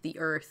 like the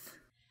earth.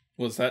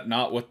 Was that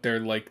not what they're,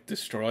 like,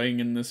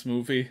 destroying in this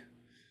movie?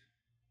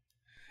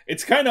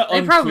 It's kind of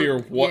unclear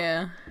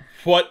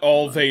what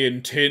all they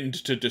intend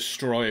to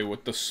destroy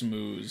with the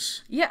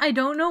Schmooze. Yeah, I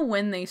don't know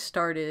when they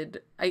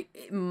started.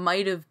 It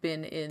might have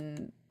been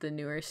in the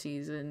newer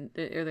season,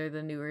 or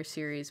the newer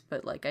series,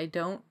 but, like, I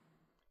don't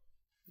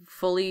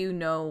fully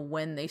know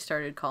when they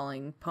started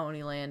calling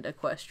Ponyland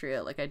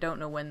Equestria. Like, I don't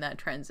know when that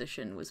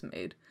transition was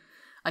made.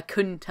 I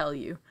couldn't tell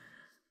you.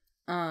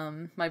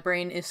 My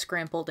brain is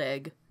scrambled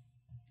egg.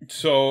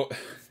 So...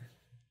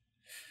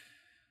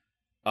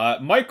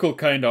 Michael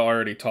kind of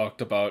already talked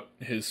about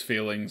his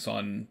feelings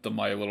on the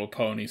My Little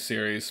Pony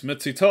series.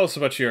 Mitzy, tell us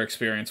about your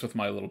experience with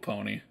My Little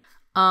Pony.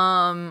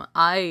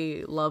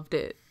 I loved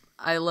it.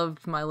 I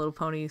loved My Little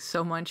Pony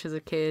so much as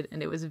a kid,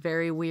 and it was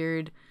very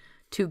weird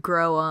to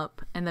grow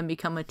up and then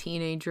become a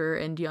teenager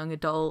and young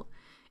adult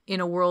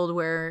in a world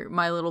where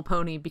My Little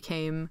Pony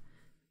became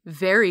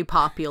very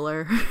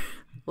popular,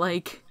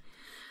 like,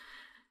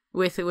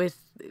 with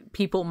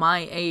people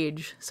my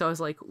age. So I was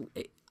like...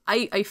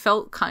 I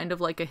felt kind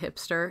of like a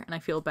hipster, and I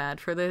feel bad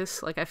for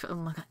this. Like,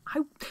 I'm like,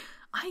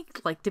 I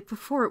liked it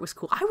before it was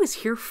cool. I was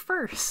here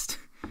first.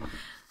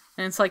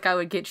 And it's like I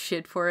would get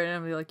shit for it,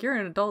 and I'd be like, you're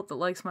an adult that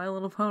likes My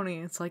Little Pony.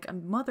 It's like,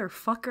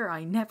 motherfucker,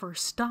 I never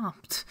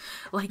stopped.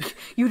 Like,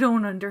 you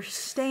don't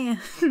understand.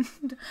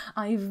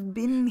 I've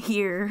been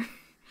here.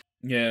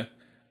 Yeah.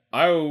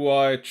 I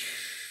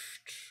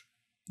watched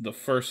the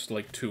first,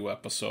 like, 2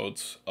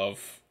 episodes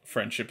of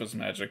Friendship is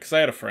Magic, because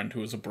I had a friend who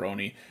was a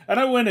brony, and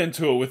I went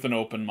into it with an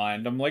open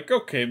mind. I'm like,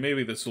 okay,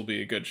 maybe this will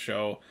be a good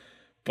show,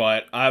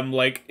 but I'm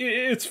like,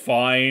 it's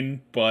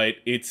fine, but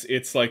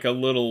it's like a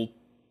little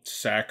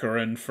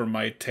saccharine for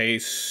my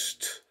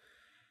taste.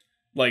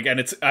 Like,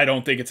 and I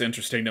don't think it's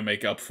interesting to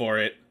make up for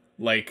it.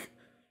 Like,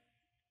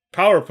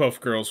 Powerpuff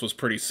Girls was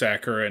pretty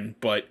saccharine,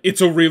 but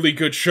it's a really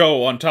good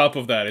show on top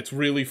of that. It's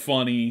really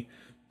funny.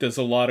 There's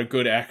a lot of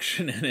good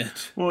action in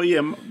it. Well,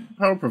 yeah,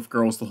 Powerpuff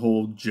Girls, the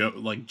whole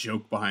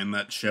joke behind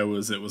that show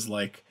is it was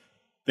like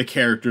the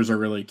characters are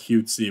really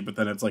cutesy, but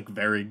then it's like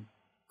very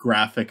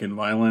graphic and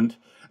violent.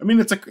 I mean,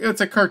 it's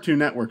a Cartoon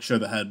Network show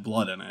that had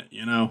blood in it,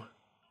 you know?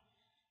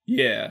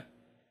 Yeah.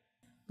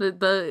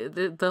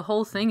 The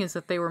whole thing is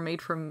that they were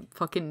made from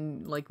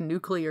fucking like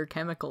nuclear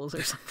chemicals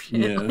or some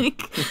shit. Yeah.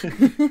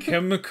 Like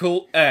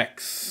Chemical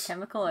X.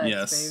 Chemical X,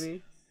 Yes.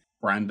 baby.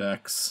 Brand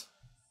X.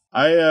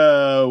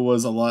 I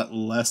was a lot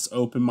less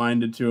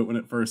open-minded to it when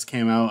it first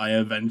came out. I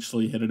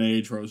eventually hit an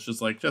age where I was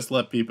just like, just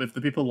let people, if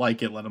the people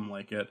like it, let them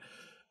like it.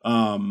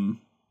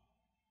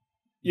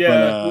 Yeah.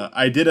 But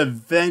I did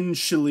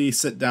eventually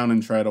sit down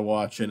and try to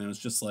watch it, and it was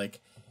just like,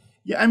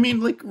 yeah, I mean,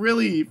 like,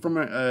 really, from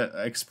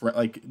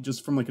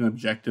just from like an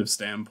objective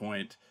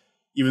standpoint,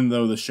 even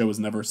though the show was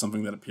never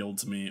something that appealed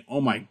to me,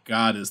 oh my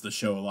god, is the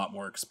show a lot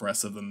more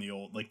expressive than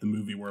the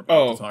movie we're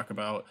about to talk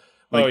about.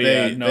 Like,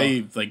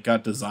 they like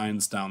got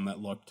designs down that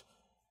looked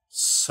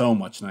so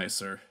much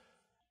nicer.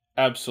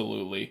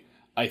 Absolutely.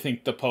 I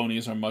think the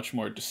ponies are much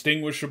more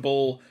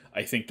distinguishable.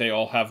 I think they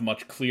all have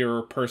much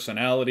clearer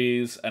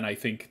personalities, and I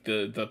think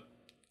the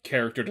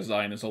character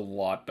design is a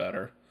lot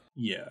better.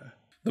 Yeah.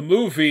 The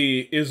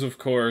movie is, of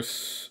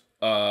course,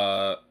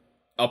 a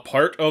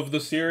part of the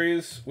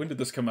series. When did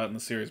this come out in the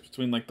series?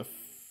 Between, like, the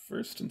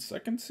first and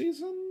second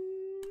season?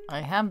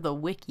 I have the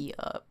wiki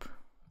up.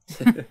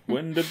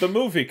 When did the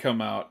movie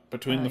come out?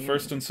 Between the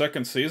first and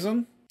second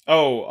season?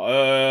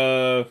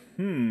 Oh,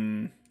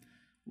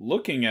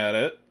 looking at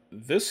it,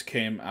 this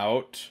came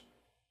out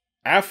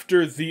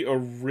after the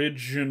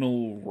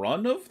original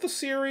run of the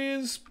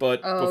series,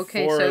 but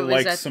before, so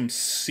like, some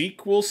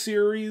sequel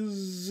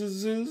series.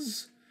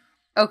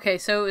 Okay,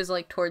 so it was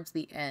like towards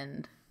the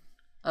end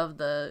of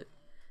the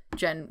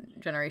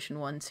Generation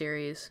 1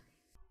 series.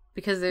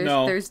 Because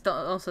there's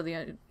also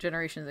the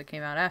generations that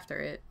came out after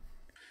it.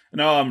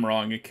 No, I'm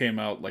wrong. It came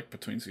out like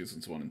between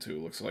seasons 1 and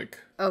 2, looks like.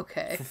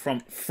 Okay.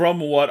 From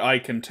what I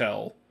can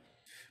tell.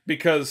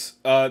 Because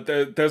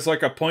there's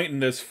like a point in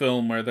this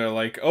film where they're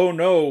like, oh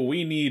no,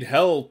 we need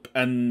help.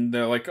 And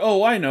they're like,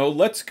 oh, I know,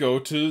 let's go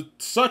to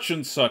such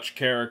and such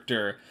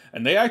character.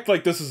 And they act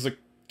like this is a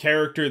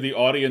character the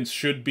audience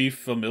should be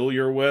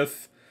familiar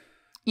with.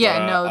 Yeah,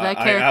 but, no, that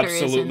character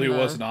absolutely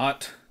was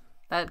not.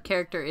 That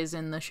character is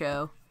in the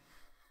show.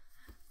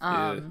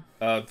 The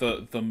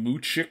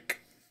Moochik.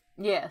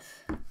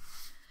 Yes.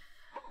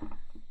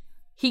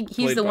 He's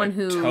Played the by one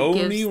who Tony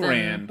gives them,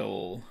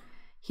 Randall.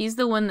 He's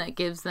the one that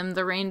gives them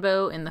the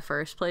rainbow in the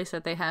first place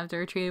that they have to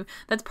retrieve.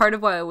 That's part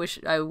of why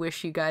I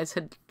wish you guys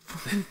had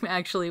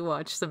actually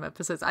watched some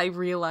episodes. I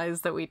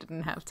realized that we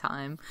didn't have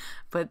time,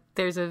 but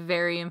there's a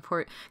very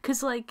important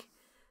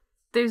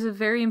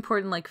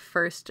like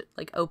first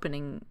like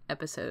opening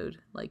episode,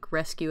 like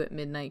Rescue at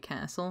Midnight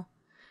Castle.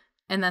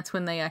 And that's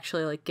when they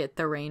actually like get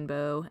the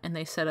rainbow and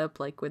they set up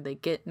like where they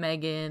get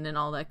Megan and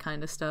all that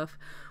kind of stuff,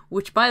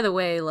 which by the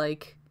way,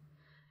 like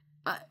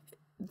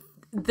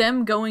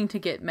them going to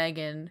get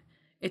Megan,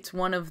 it's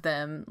one of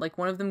them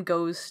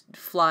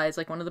flies,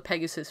 like one of the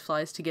Pegasus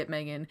flies to get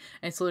Megan,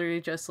 and it's literally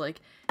just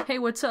like, hey,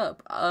 what's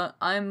up?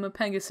 I'm a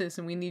Pegasus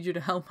and we need you to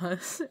help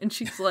us. And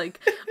she's like,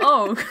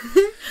 oh.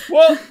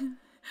 Well,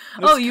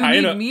 oh, you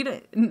need me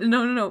to...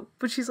 No.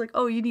 But she's like,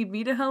 oh, you need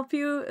me to help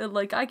you?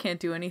 Like, I can't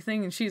do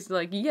anything. And she's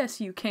like, yes,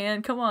 you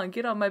can. Come on,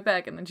 get on my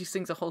back. And then she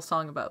sings a whole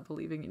song about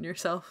believing in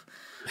yourself.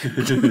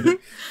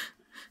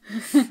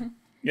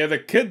 Yeah,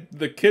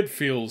 the kid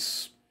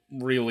feels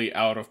really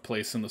out of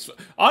place in this.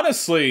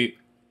 Honestly,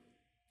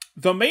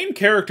 the main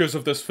characters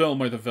of this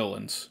film are the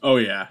villains. Oh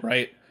yeah,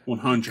 right.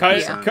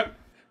 100%.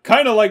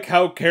 Kind of like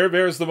how Care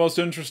Bears, the most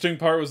interesting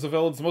part was the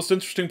villains. The most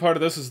interesting part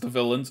of this is the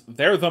villains.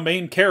 They're the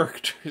main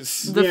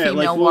characters. The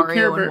female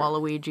Wario and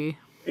Waluigi.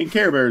 In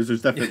Care Bears,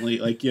 there's definitely,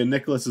 like, yeah,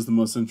 Nicholas is the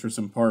most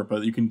interesting part,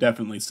 but you can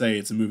definitely say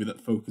it's a movie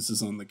that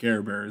focuses on the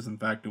Care Bears. In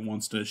fact, it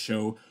wants to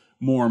show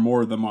more and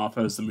more of them off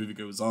as the movie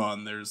goes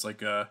on. There's, like,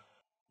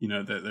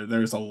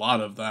 there's a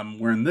lot of them,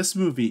 where in this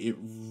movie, it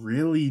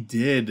really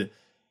did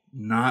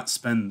not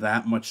spend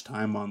that much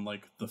time on,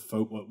 like,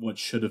 what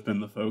should have been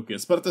the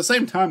focus. But at the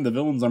same time, the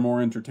villains are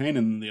more entertaining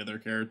than the other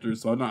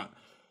characters, so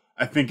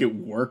I think it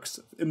works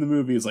in the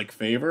movie's, like,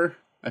 favor.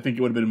 I think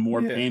it would have been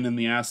more pain in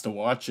the ass to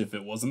watch if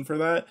it wasn't for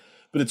that.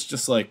 But it's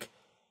just like,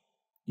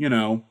 you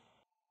know,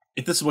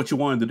 if this is what you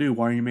wanted to do,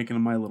 why are you making a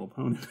My Little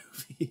Pony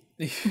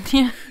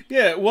movie?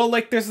 Yeah, well,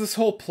 like, there's this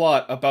whole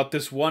plot about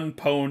this one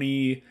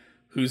pony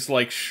who's,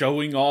 like,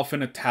 showing off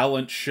in a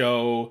talent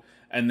show,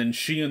 and then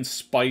she and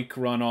Spike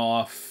run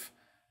off,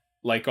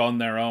 like, on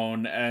their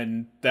own,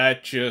 and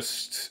that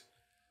just...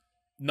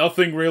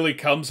 nothing really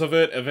comes of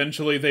it.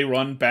 Eventually they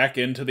run back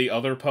into the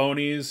other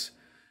ponies,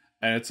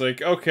 and it's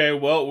like, okay,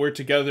 well, we're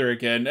together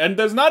again. And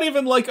there's not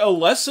even, like, a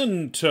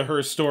lesson to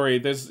her story.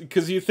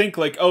 Because you think,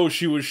 like, oh,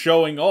 she was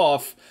showing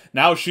off.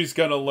 Now she's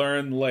gonna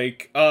learn,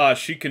 like,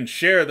 she can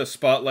share the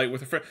spotlight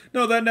with her friend.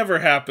 No, that never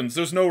happens.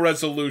 There's no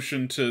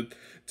resolution to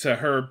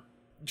her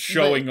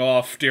showing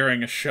off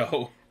during a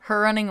show.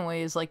 Her running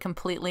away is, like,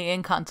 completely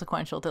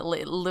inconsequential to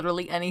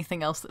literally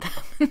anything else that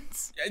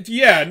happens.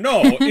 Yeah,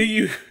 no,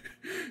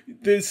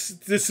 this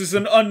is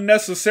an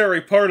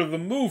unnecessary part of the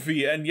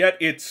movie, and yet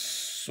it's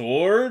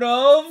sort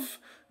of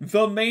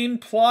the main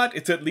plot.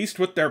 It's at least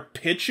what they're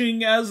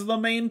pitching as the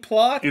main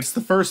plot. It's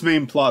the first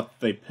main plot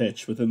they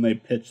pitch, but then they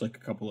pitch like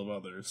a couple of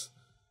others.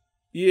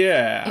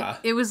 Yeah.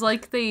 It was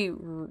like they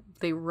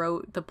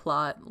wrote the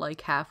plot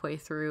like halfway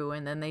through,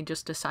 and then they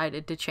just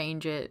decided to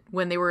change it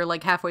when they were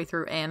like halfway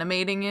through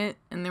animating it,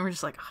 and they were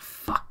just like, oh,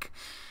 fuck.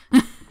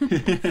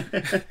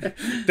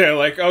 They're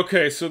like,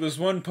 okay, so there's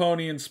one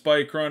Pony and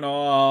Spike run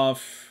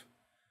off.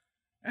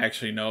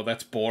 Actually, no,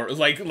 that's boring.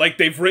 Like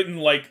they've written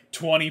like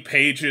 20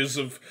 pages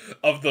of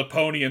the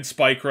Pony and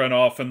Spike run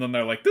off, and then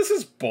they're like, this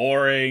is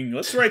boring.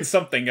 Let's write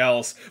something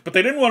else. But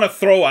they didn't want to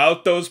throw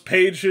out those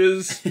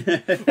pages,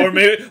 or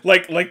maybe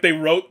like they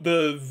wrote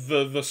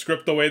the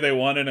script the way they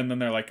wanted, and then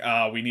they're like,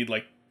 we need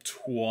like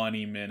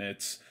 20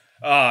 minutes.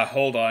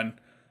 Hold on,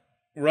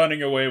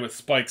 running away with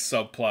Spike's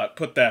subplot.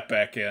 Put that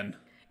back in.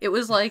 It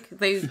was like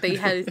they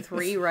had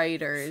 3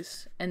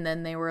 writers, and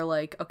then they were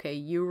like, okay,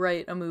 you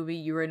write a movie,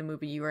 you write a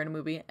movie, you write a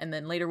movie, and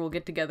then later we'll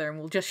get together and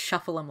we'll just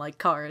shuffle them like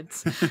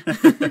cards.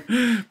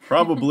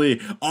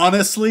 Probably.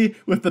 Honestly,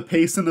 with the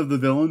pacing of the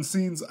villain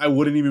scenes, I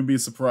wouldn't even be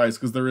surprised,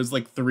 because there is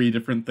like 3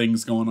 different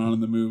things going on in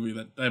the movie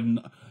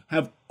that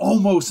have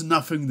almost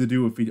nothing to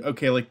do with each.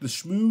 Okay, like the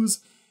schmooze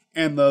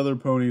and the other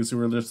ponies who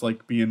are just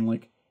like being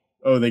like,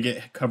 oh, they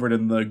get covered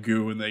in the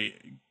goo and they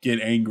get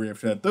angry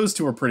after that. Those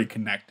 2 are pretty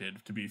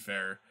connected, to be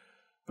fair.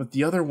 But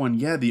the other one,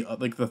 yeah,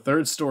 the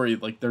third story,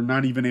 like they're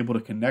not even able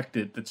to connect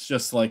it. It's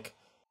just like,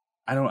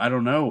 I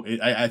don't know.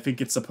 I think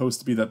it's supposed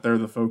to be that they're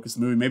the focus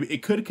of the movie. Maybe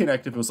it could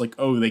connect if it was like,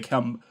 oh, they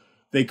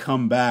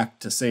come back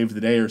to save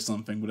the day or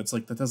something. But it's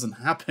like that doesn't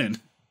happen.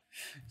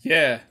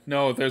 Yeah,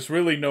 no, there's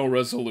really no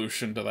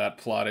resolution to that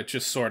plot. It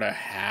just sort of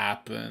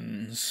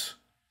happens.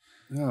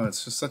 No,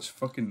 it's just such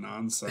fucking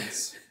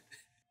nonsense.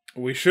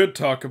 We should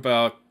talk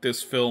about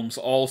this film's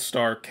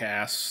all-star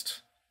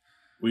cast.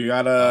 We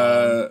got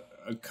a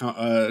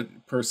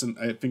person,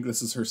 I think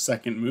this is her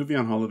second movie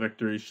on Hall of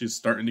Victories. She's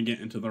starting to get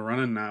into the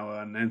running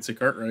now, Nancy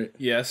Cartwright.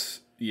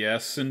 Yes,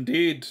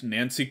 indeed.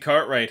 Nancy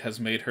Cartwright has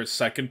made her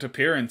second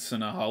appearance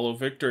in a Hall of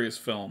Victories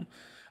film.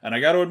 And I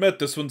gotta admit,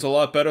 this one's a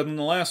lot better than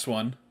the last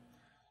one.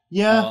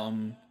 Yeah.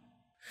 Although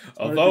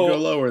hard to go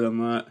lower than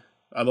that.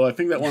 Although I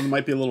think that one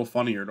might be a little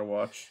funnier to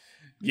watch.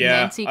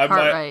 Yeah, Nancy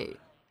Cartwright.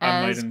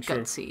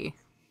 Gutsy.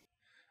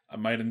 I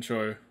might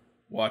enjoy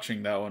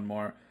watching that one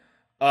more.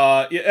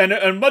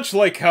 And much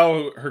like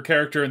how her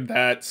character in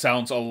that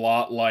sounds a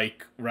lot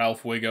like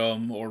Ralph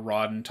Wiggum or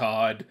Rod and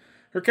Todd,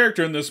 her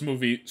character in this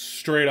movie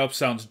straight up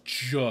sounds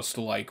just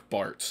like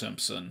Bart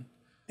Simpson.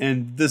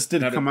 And this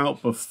did come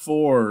out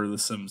before The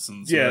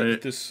Simpsons, yeah,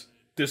 right? this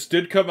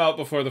did come out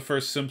before the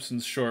first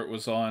Simpsons short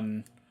was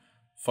on...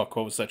 Fuck,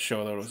 what was that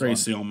show that was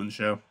Tracy on? Ullman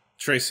Show.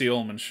 Tracy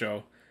Ullman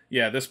Show.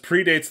 Yeah, this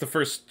predates the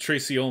first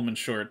Tracy Ullman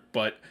short,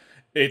 but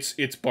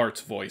it's Bart's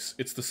voice.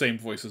 It's the same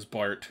voice as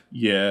Bart.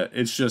 Yeah,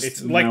 it's just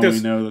it's like now we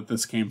know that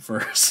this came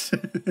first.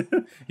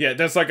 Yeah,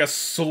 there's like a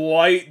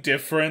slight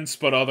difference,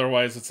 but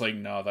otherwise it's like,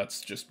 no,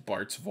 that's just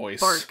Bart's voice.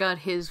 Bart got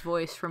his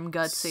voice from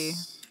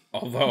Gutsy.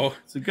 Although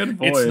it's a good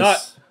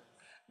voice.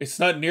 It's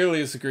not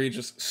nearly as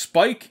egregious.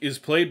 Spike is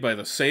played by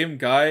the same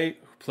guy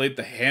who played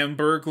the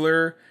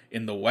Hamburglar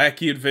in The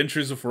Wacky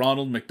Adventures of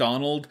Ronald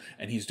McDonald,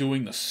 and he's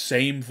doing the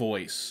same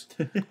voice.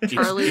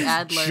 Charlie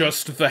Adler.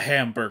 Just the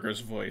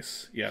hamburger's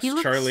voice. Yes,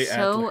 Charlie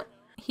Adler.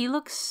 He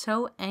looks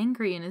so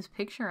angry in his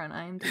picture on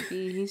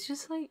IMDb. He's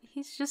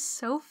just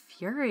so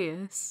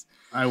furious.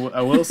 I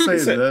will say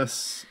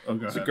this. Oh,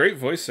 go ahead. He's a great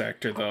voice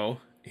actor, though.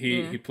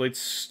 He played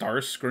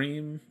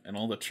Starscream in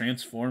all the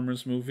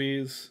Transformers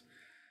movies.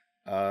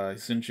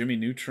 He's in Jimmy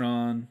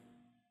Neutron.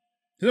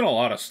 He's in a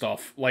lot of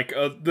stuff. Like,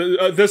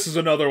 this is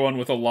another one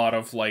with a lot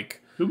of,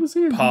 like, who was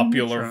he in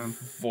popular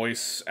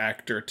voice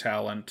actor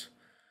talent.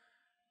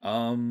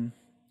 I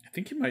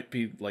think he might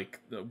be,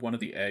 like, one of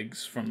the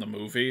eggs from the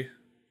movie.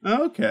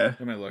 Oh, okay.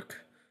 Let me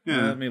look.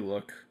 Yeah. Let me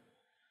look.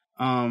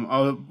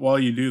 While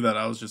you do that,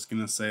 I was just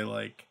gonna say,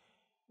 like,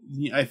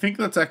 I think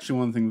that's actually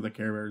one thing that the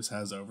Care Bears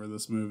has over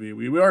this movie.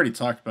 We already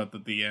talked about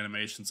that the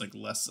animation's, like,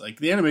 less... Like,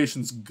 the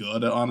animation's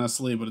good,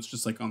 honestly, but it's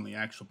just, like, on the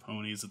actual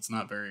ponies, it's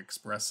not very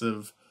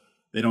expressive.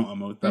 They don't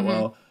emote that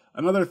well.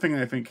 Another thing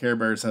I think Care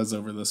Bears has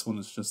over this one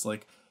is just,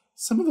 like,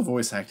 some of the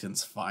voice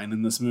acting's fine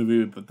in this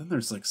movie, but then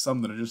there's, like,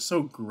 some that are just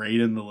so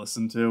grating to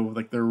listen to.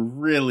 Like, they're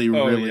really,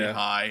 really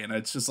high, and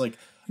it's just, like...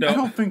 No. I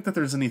don't think that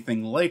there's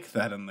anything like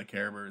that in the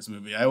Care Bears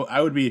movie. I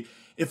would be...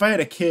 If I had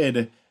a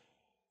kid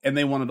and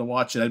they wanted to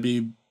watch it, I'd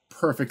be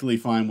perfectly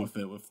fine with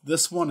it. With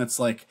this one, it's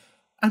like...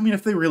 I mean,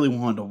 if they really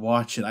wanted to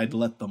watch it, I'd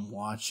let them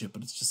watch it,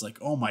 but it's just like,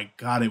 oh my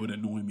god, it would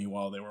annoy me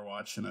while they were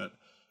watching it.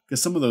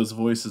 Because some of those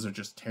voices are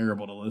just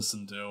terrible to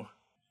listen to.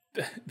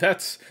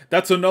 That's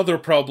another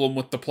problem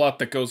with the plot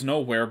that goes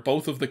nowhere.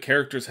 Both of the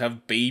characters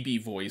have baby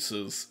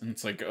voices, and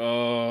it's like,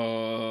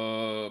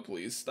 oh,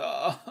 please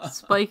stop.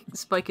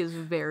 Spike is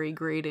very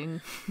grating.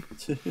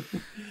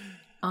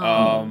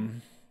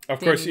 Of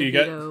course, Danny you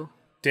get DeVito,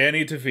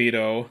 Danny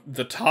DeVito,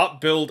 the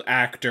top billed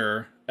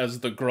actor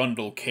as the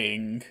Grundle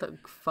King, the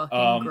fucking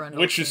Grundle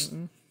which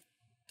King.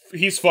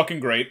 he's fucking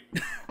great.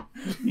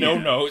 No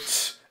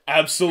notes,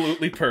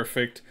 absolutely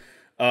perfect.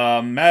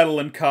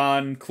 Madeline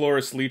Kahn,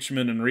 Cloris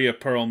Leachman, and Rhea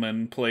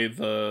Perlman play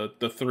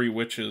the three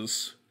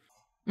witches.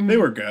 They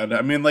were good.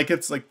 I mean, like,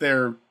 it's like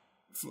they're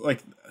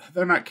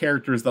not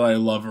characters that I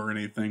love or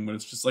anything, but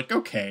it's just like,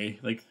 okay,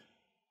 like,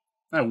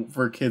 that,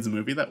 for a kids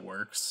movie, that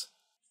works.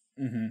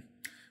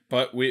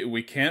 But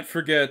we can't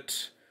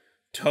forget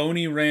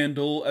Tony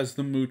Randall as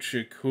the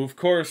Moochik, who of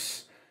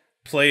course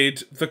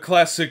played the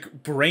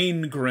classic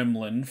brain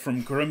gremlin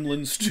from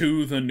Gremlins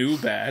 2: The New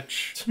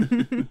Batch.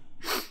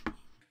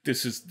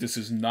 This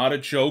is not a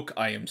joke.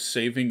 I am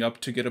saving up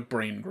to get a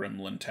brain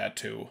gremlin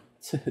tattoo.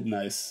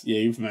 Nice. Yeah,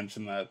 you've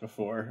mentioned that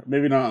before.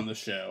 Maybe not on the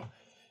show.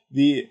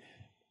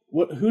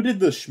 Who did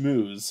the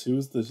schmooze?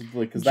 Who's the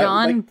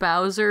John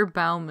Bowser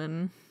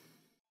Bauman.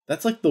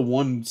 That's like the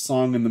one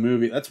song in the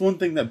movie. That's one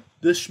thing that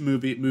this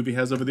movie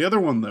has over the other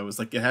one, though, is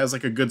like it has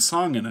like a good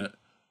song in it.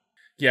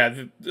 Yeah,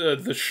 the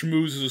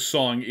Schmoozes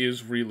song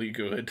is really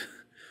good.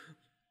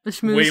 The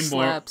schmooze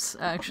slaps,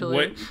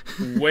 actually.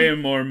 Way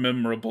more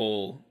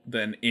memorable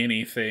than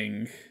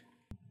anything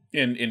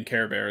in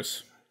Care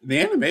Bears. The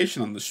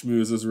animation on the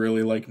schmooze is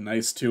really like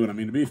nice too, and I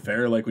mean, to be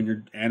fair, like when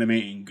you're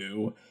animating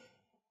goo,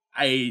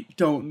 I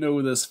don't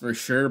know this for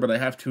sure, but I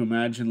have to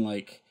imagine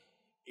like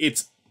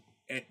it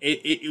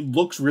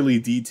looks really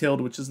detailed,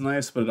 which is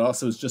nice, but it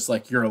also is just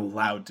like you're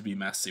allowed to be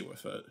messy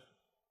with it.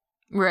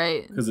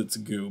 Right. Because it's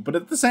goo. But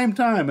at the same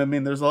time, I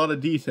mean, there's a lot of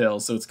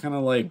details, so it's kind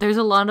of like... There's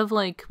a lot of,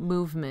 like,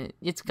 movement.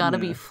 It's gotta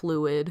be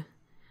fluid.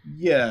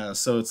 Yeah,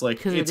 so it's like...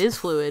 Because it is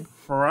fluid.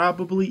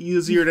 Probably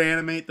easier to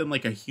animate than,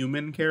 like, a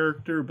human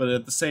character, but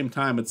at the same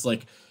time, it's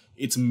like,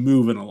 it's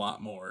moving a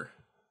lot more.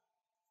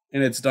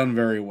 And it's done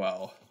very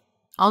well.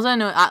 Also, I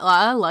know,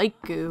 I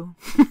like goo.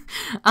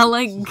 I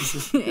like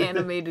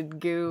animated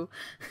goo.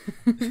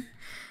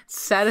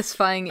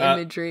 Satisfying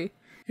imagery.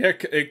 Yeah,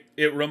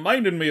 it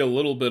reminded me a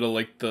little bit of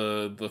like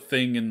the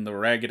thing in the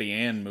Raggedy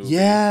Ann movie.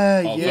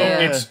 Yeah.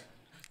 It's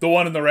the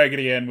one in the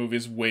Raggedy Ann movie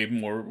is way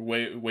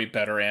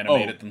better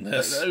animated than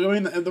this. I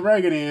mean, the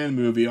Raggedy Ann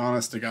movie,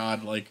 honest to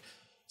God, like,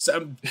 so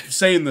I'm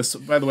saying this,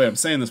 by the way, I'm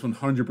saying this 100%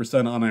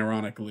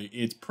 unironically,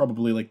 it's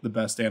probably like the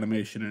best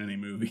animation in any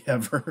movie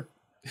ever.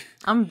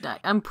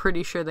 I'm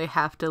pretty sure they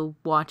have to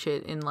watch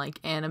it in like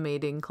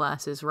animating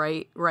classes,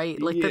 right?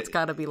 Like that's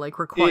got to be like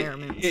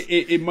requirements.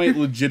 It might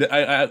legit.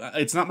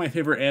 It's not my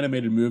favorite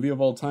animated movie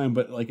of all time,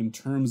 but like in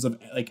terms of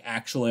like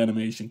actual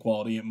animation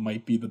quality, it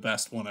might be the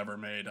best one ever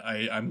made.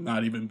 I'm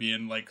not even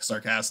being like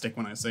sarcastic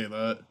when I say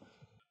that.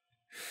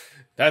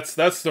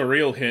 That's the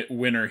real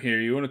winner here.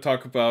 You want to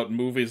talk about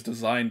movies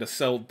designed to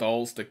sell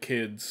dolls to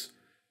kids?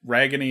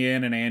 Raggedy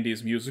Ann and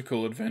Andy's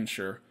Musical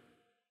Adventure.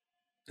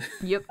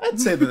 Yep.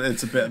 I'd say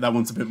that that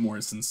one's a bit more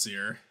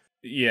sincere.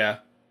 Yeah.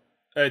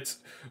 That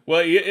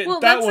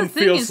one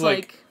feels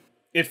like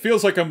it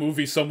feels like a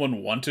movie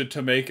someone wanted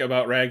to make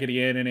about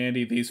Raggedy Ann and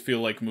Andy. These feel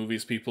like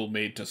movies people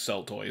made to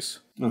sell toys.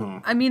 Uh-huh.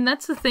 I mean,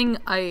 that's the thing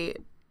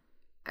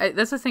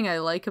that's the thing I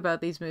like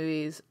about these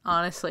movies,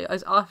 honestly,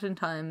 is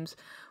oftentimes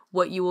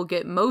what you will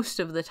get most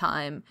of the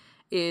time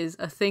is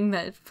a thing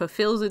that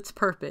fulfills its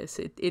purpose.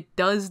 It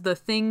does the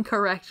thing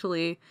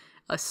correctly.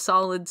 A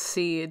solid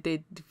C.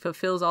 It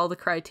fulfills all the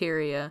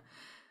criteria.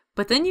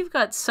 But then you've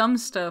got some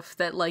stuff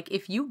that, like,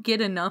 if you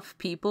get enough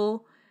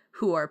people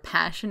who are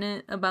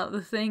passionate about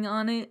the thing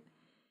on it,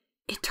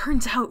 it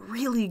turns out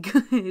really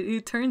good.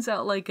 It turns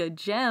out like a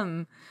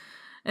gem.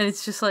 And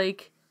it's just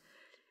like,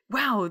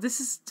 wow, this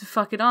is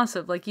fucking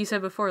awesome. Like you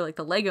said before, like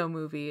the Lego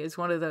movie is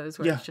one of those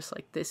where it's just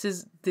like, this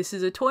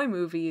is a toy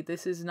movie.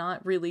 This is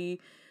not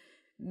really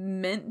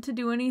meant to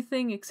do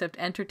anything except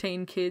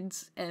entertain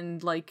kids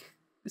and, like,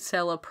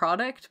 sell a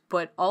product,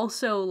 but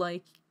also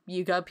like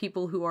you got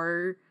people who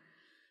are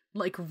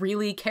like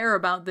really care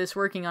about this,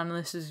 working on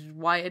this, is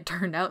why it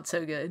turned out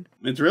so good.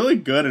 It's really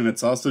good, and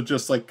it's also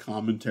just like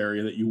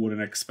commentary that you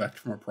wouldn't expect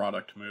from a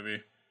product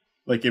movie.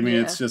 Like, I mean,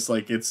 it's just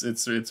like it's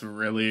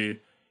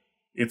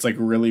like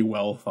really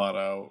well thought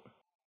out.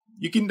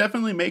 You can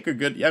definitely make a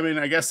good. I mean,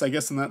 I guess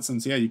in that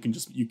sense, yeah, you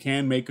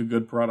can make a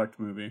good product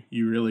movie.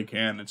 You really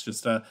can. It's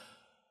just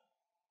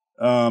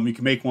you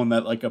can make one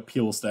that like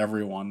appeals to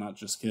everyone, not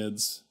just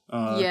kids.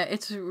 Yeah,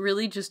 it's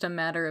really just a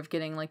matter of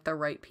getting like the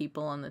right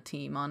people on the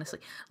team, honestly.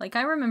 Like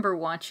I remember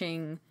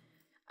watching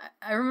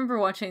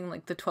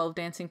like the 12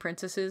 Dancing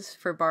Princesses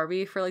for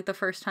Barbie for like the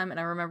first time, and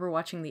I remember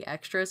watching the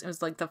extras. It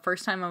was like the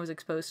first time I was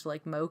exposed to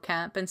like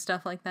mocap and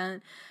stuff like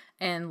that,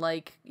 and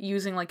like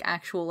using like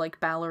actual like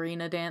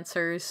ballerina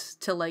dancers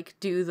to like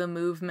do the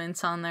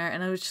movements on there,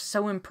 and I was just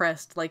so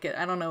impressed. Like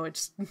I don't know, it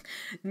just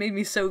made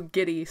me so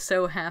giddy,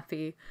 so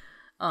happy.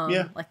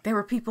 Like there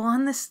were people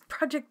on this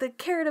project that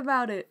cared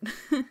about it.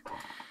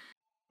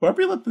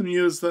 Barbie let them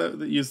use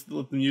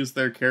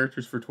their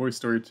characters for Toy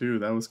Story 2.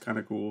 That was kind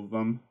of cool of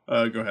them.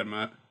 Go ahead,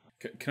 Matt.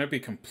 Can I be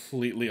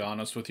completely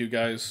honest with you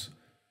guys?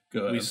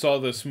 Go ahead. We saw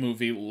this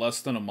movie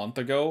less than a month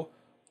ago.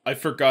 I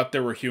forgot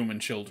there were human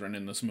children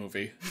in this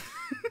movie.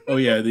 Oh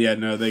yeah,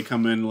 no, they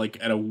come in like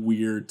at a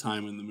weird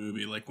time in the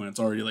movie, like when it's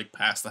already like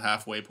past the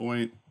halfway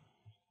point.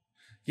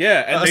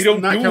 Yeah, and they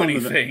don't not do counting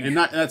anything. And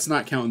that's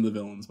not counting the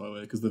villains, by the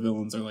way, because the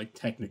villains are like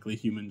technically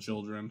human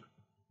children.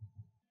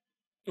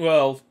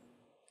 Well,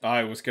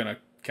 I was gonna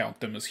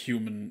count them as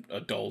human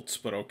adults,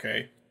 but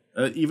okay.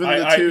 Even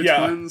the two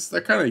twins,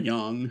 they're kind of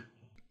young.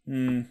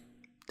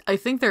 I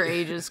think their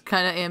age is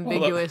kind of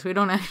ambiguous. We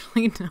don't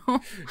actually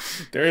know.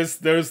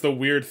 There's the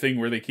weird thing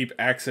where they keep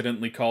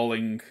accidentally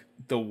calling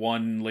the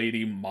one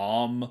lady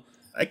mom.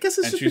 I guess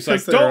it's and just she's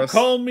because like, "Don't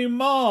call me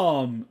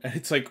mom." And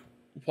it's like,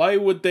 why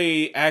would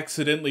they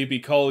accidentally be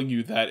calling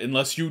you that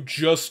unless you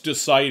just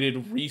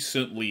decided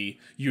recently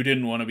you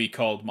didn't want to be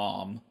called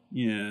mom?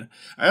 Yeah.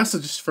 I also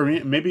just, for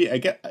me, maybe I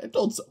get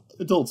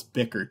adults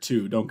bicker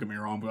too, don't get me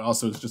wrong, but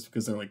also it's just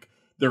because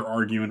they're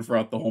arguing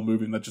throughout the whole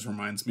movie, and that just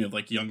reminds me of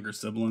like younger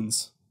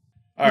siblings.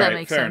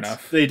 Alright, fair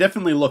enough. They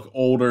definitely look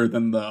older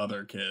than the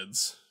other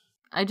kids.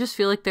 I just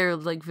feel like they're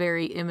like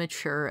very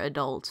immature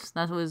adults.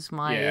 That was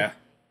my Yeah.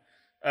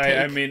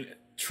 I mean,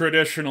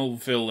 traditional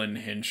villain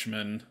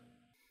henchmen.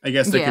 I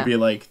guess they could be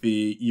like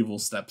the evil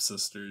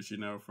stepsisters,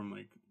 from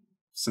like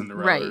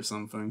Cinderella or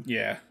something.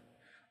 Yeah.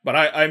 But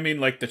I mean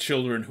like the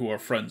children who are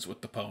friends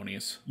with the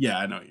ponies. Yeah,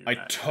 I know I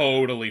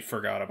totally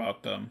forgot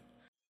about them.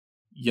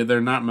 Yeah,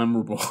 they're not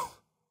memorable.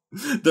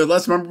 They're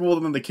less memorable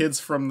than the kids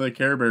from the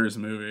Care Bears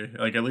movie.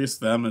 Like, at least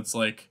them, it's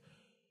like,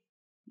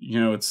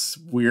 it's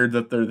weird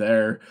that they're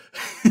there.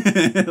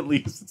 At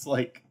least it's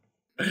like...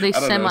 They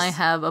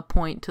have a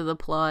point to the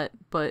plot,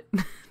 but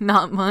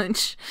not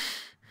much.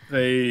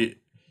 They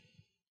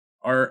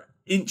are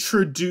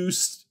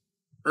introduced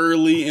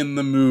early in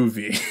the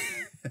movie.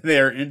 They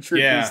are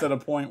introduced at a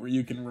point where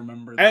you can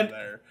remember them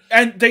there.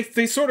 And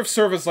they sort of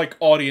serve as like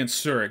audience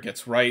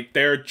surrogates, right?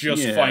 They're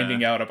just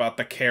finding out about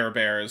the Care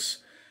Bears.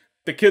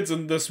 The kids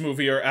in this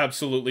movie are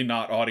absolutely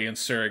not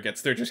audience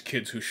surrogates. They're just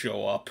kids who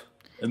show up.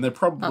 And they're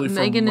probably from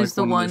Megan like is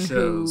the one of the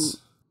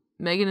shows.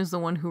 Megan is the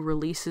one who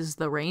releases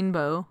the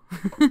rainbow.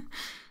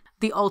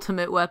 The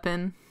ultimate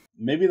weapon.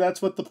 Maybe that's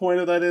what the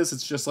point of that is.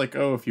 It's just like,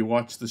 oh, if you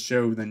watch the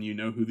show, then you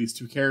know who these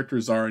two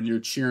characters are, and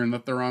you're cheering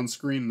that they're on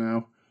screen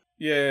now.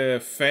 Yeah,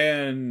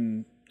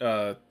 fan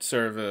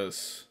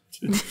service.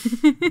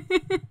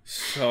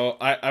 So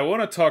I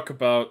want to talk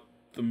about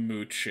the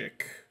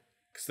Moochik.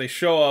 Because they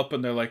show up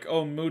and they're like,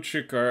 oh,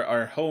 Moochik,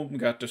 our home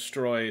got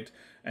destroyed.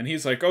 And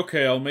he's like,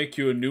 okay, I'll make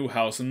you a new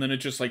house. And then it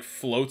just like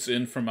floats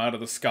in from out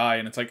of the sky.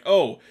 And it's like,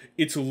 oh,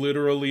 it's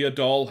literally a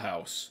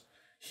dollhouse.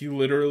 He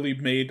literally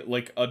made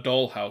like a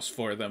dollhouse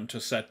for them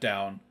to set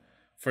down,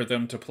 for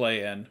them to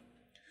play in.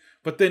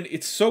 But then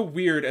it's so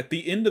weird at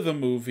the end of the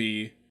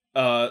movie,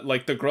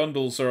 like the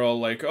Grundles are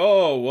all like,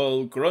 oh,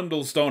 well,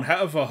 Grundles don't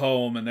have a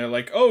home. And they're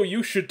like, oh,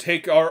 you should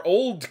take our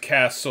old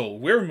castle.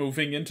 We're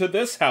moving into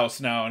this house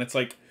now. And it's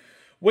like,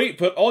 wait,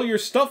 but all your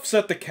stuff's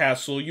at the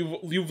castle.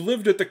 You've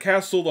lived at the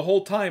castle the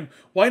whole time.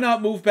 Why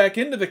not move back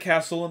into the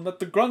castle and let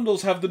the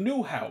Grundles have the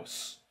new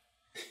house?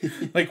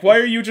 Like, why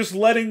are you just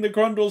letting the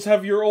Grundles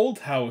have your old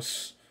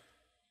house?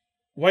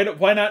 Why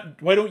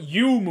don't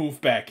you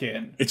move back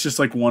in? It's just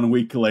like 1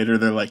 week later,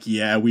 they're like,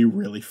 yeah, we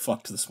really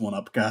fucked this one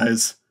up,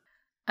 guys.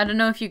 I don't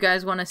know if you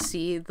guys want to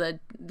see the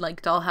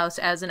like dollhouse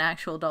as an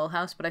actual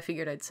dollhouse, but I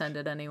figured I'd send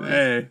it anyway.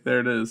 Hey, there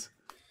it is.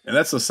 And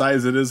that's the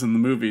size it is in the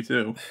movie,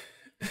 too.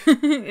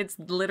 It's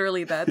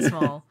literally that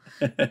small.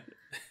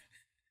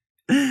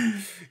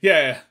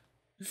 Yeah.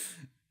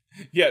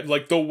 Yeah,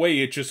 like the way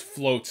it just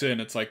floats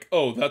in, it's like,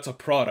 oh, that's a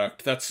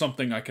product. That's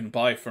something I can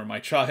buy for my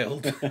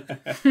child.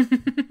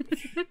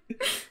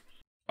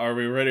 Are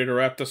we ready to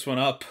wrap this one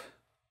up?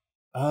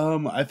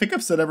 I think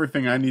I've said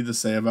everything I need to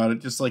say about it.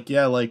 Just like,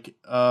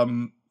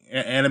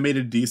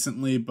 animated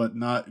decently, but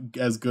not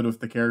as good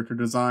with the character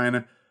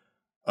design.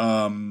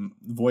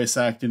 Voice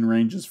acting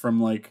ranges from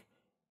like,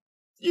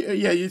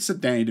 yeah, you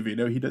said Danny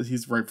DeVito.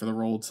 He's right for the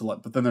role to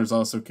let, but then there's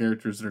also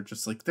characters that are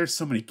just like, there's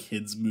so many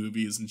kids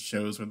movies and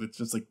shows where it's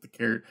just like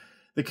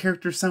the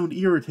characters sound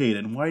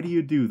irritated. Why do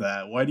you do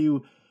that? Why do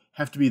you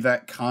have to be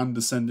that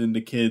condescending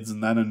to kids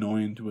and that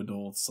annoying to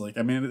adults? Like,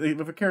 I mean,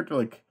 if a character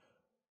like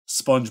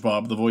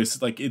SpongeBob, the voice,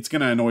 like, it's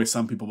gonna annoy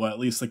some people, but at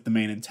least like the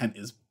main intent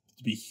is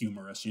to be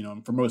humorous,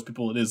 and for most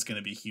people it is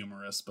gonna be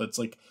humorous, but it's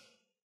like,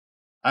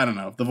 I don't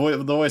know, the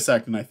voice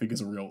acting I think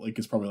is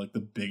is probably like the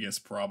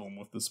biggest problem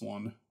with this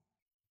one.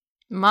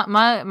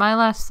 My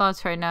last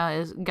thoughts right now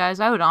is, guys,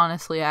 I would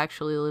honestly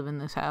actually live in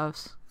this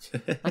house.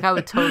 Like, I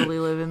would totally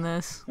live in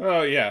this.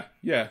 Oh yeah,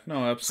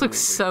 no, absolutely. This looks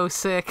so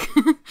sick.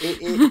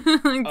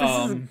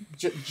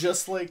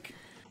 Just like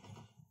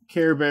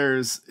Care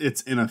Bears,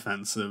 it's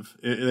inoffensive.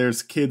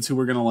 There's kids who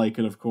are gonna like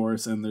it, of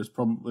course, and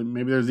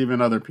maybe there's even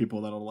other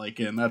people that'll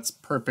like it, and that's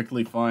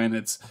perfectly fine.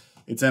 It's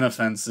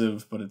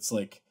inoffensive, but it's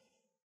like,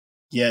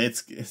 yeah,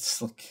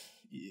 it's like,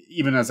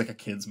 even as like a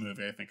kids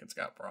movie, I think it's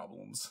got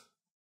problems.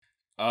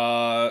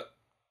 I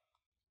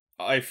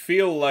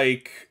feel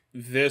like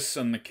this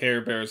and the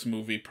Care Bears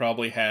movie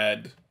probably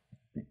had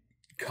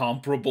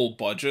comparable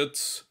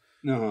budgets,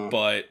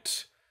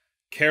 but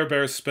Care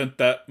Bears spent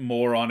that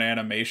more on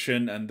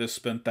animation, and this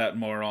spent that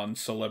more on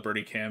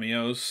celebrity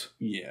cameos.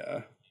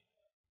 Yeah.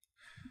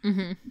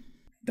 Mm-hmm.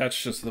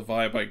 That's just the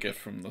vibe I get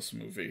from this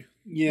movie.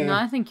 Yeah. No,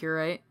 I think you're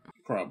right.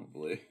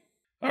 Probably.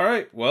 All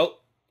right,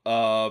 well,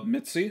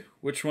 Mitzy,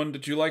 which one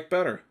did you like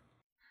better?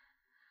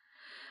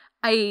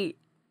 I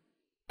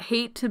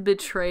hate to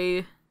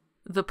betray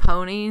the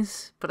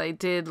ponies, but I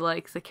did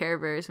like the Care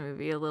Bears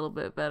movie a little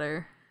bit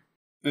better.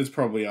 It's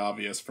probably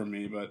obvious for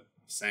me, but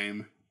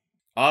same.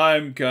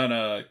 I'm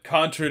gonna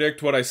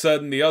contradict what I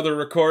said in the other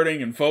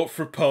recording and vote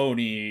for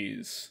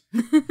ponies.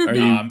 Are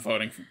you? I'm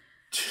voting for...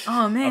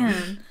 Oh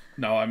man.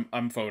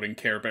 I'm voting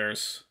Care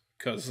Bears,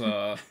 because,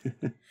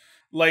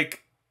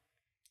 like,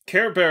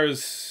 Care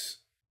Bears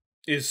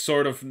is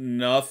sort of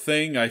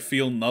nothing. I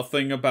feel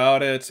nothing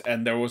about it,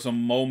 and there was a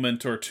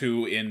moment or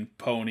two in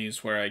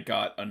Ponies where I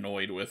got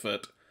annoyed with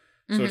it.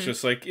 So it's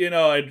just like,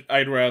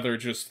 I'd rather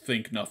just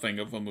think nothing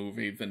of a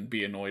movie than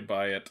be annoyed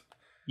by it.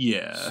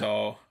 Yeah.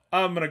 So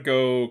I'm gonna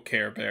go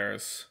Care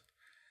Bears.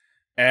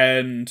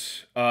 And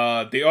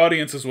the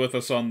audience is with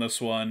us on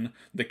this one.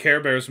 The Care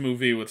Bears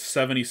movie with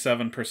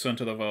 77%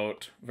 of the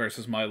vote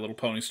versus My Little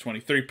Pony's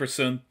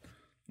 23%.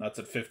 That's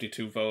at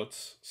 52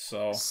 votes.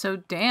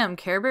 So damn,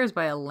 Care Bears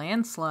by a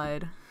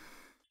landslide.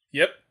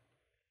 Yep.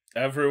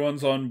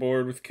 Everyone's on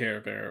board with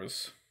Care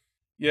Bears.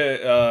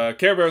 Yeah,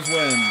 Care Bears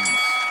wins.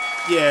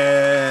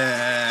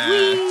 Yeah.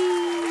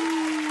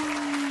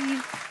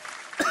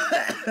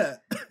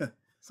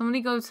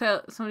 Somebody go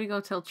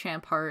tell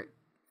Champ Heart.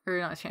 Or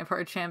not Champ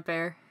Heart, Champ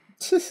Bear.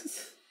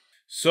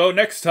 So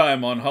next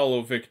time on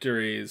Hollow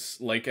Victories,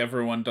 like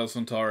everyone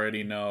doesn't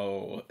already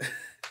know,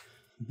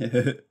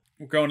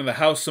 we're going to the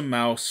House of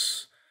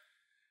Mouse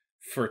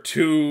for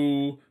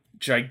 2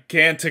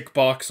 gigantic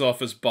box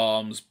office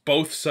bombs,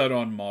 both set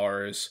on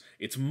Mars.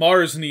 It's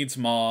Mars Needs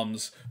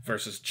Moms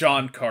versus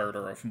John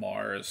Carter of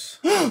Mars.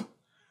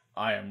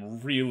 I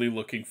am really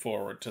looking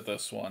forward to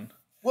this one.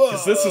 Whoa.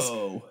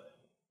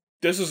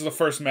 This is the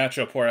first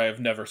matchup where I have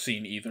never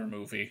seen either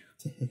movie.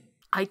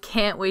 I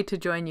can't wait to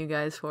join you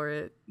guys for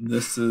it.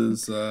 This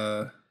is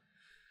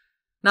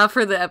Not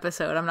for the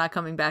episode. I'm not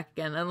coming back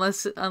again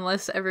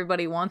unless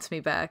everybody wants me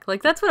back.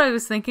 Like, that's what I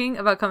was thinking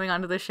about coming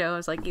onto the show.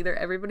 Is like, either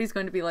everybody's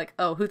going to be like,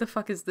 "Oh, who the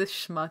fuck is this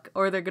schmuck?"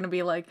 or they're going to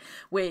be like,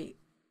 "Wait,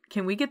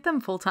 can we get them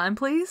full time,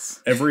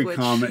 please?" every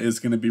comment is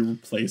going to be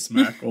replace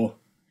Mackle.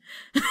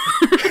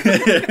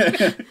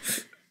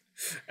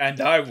 And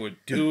I would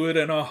do it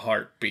in a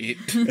heartbeat.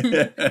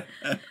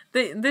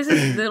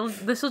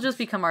 This will just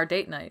become our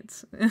date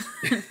nights.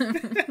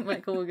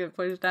 Michael will get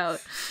pushed out.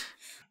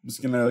 I'm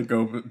just gonna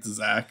go with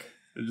Zach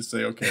and just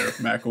say, okay,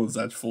 if Mackle is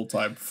at full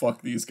time,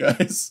 fuck these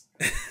guys.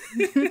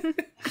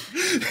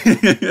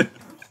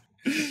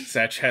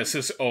 Zach has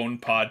his own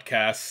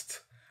podcast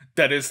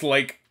that is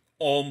like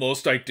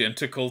almost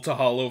identical to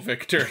Hollow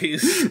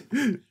Victories.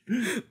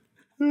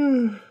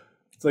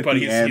 It's like But the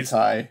he's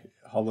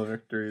anti-Hollow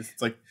Victories.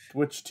 It's like,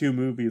 which 2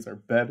 movies are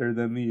better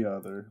than the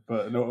other?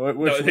 But no,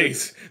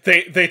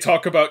 they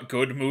talk about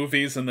good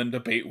movies and then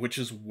debate which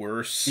is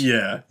worse.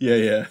 Yeah.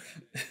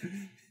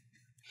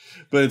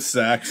 But it's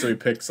Zach, so he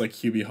picks like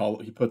he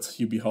puts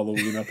Hubie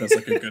Halloween up as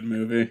like a good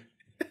movie.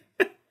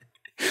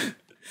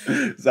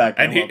 Zach,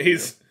 and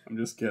I'm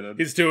just kidding.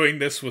 He's doing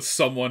this with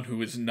someone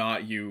who is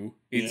not you.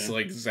 It's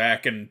like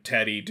Zach and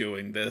Teddy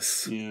doing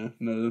this. Yeah,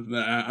 no,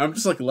 I'm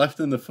just like left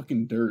in the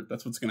fucking dirt.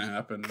 That's what's gonna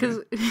happen. Because,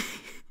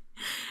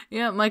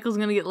 yeah, Michael's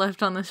gonna get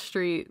left on the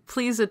street.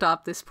 Please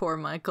adopt this poor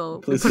Michael.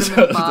 Please put him in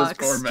a adopt box.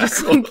 this poor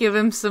Just Michael.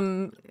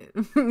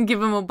 like,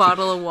 give him a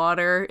bottle of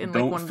water in like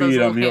Don't one of those feed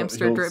little him.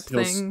 hamster drip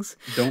things.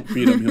 Don't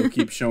feed him. He'll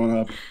keep showing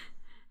up.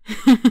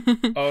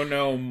 Oh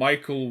no,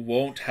 Michael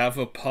won't have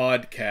a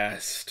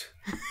podcast.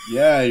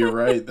 Yeah, you're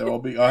right.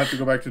 I'll have to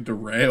go back to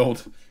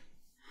Derailed.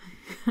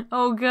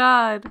 Oh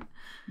God.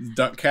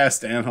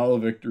 Duckcast and Hollow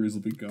Victories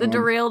will be gone. The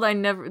Derailed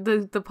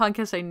the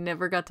podcast I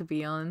never got to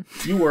be on.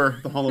 You were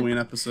the Halloween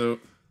episode.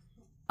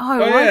 Oh, I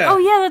was? yeah. Oh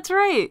yeah, that's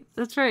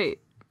right.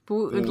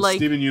 But, The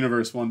Steven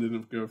Universe one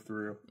didn't go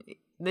through.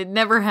 It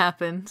never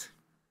happened.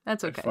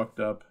 That's okay. It fucked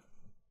up.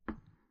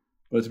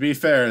 But to be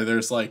fair,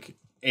 there's like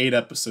 8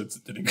 episodes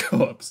that didn't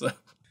go up, so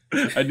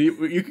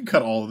you can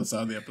cut all of this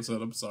out of the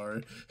episode. I'm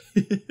sorry.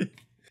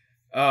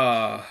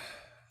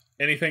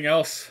 Anything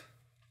else?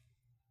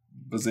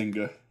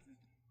 Bazinga.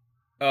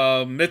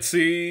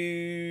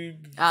 Mitzy.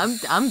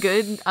 I'm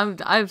good.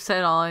 I've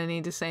said all I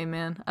need to say,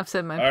 man. I've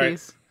said my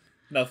piece.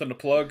 Right. Nothing to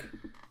plug.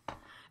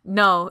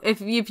 No,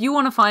 if you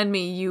want to find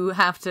me, you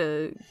have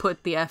to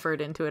put the effort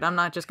into it. I'm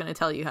not just gonna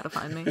tell you how to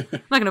find me.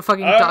 I'm not gonna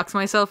fucking dox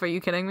myself. Are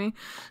you kidding me?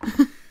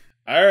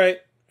 All right.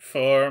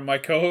 For my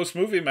co-host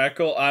Movie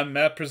Mackle, I'm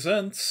Matt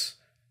Presents.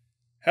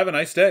 Have a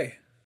nice day.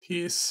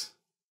 Peace.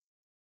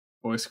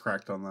 Voice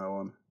cracked on that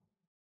one.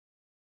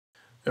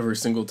 Every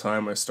single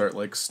time I start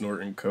like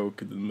snorting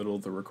coke in the middle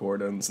of the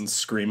record ends and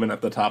screaming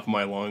at the top of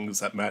my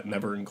lungs that Matt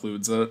never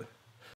includes it.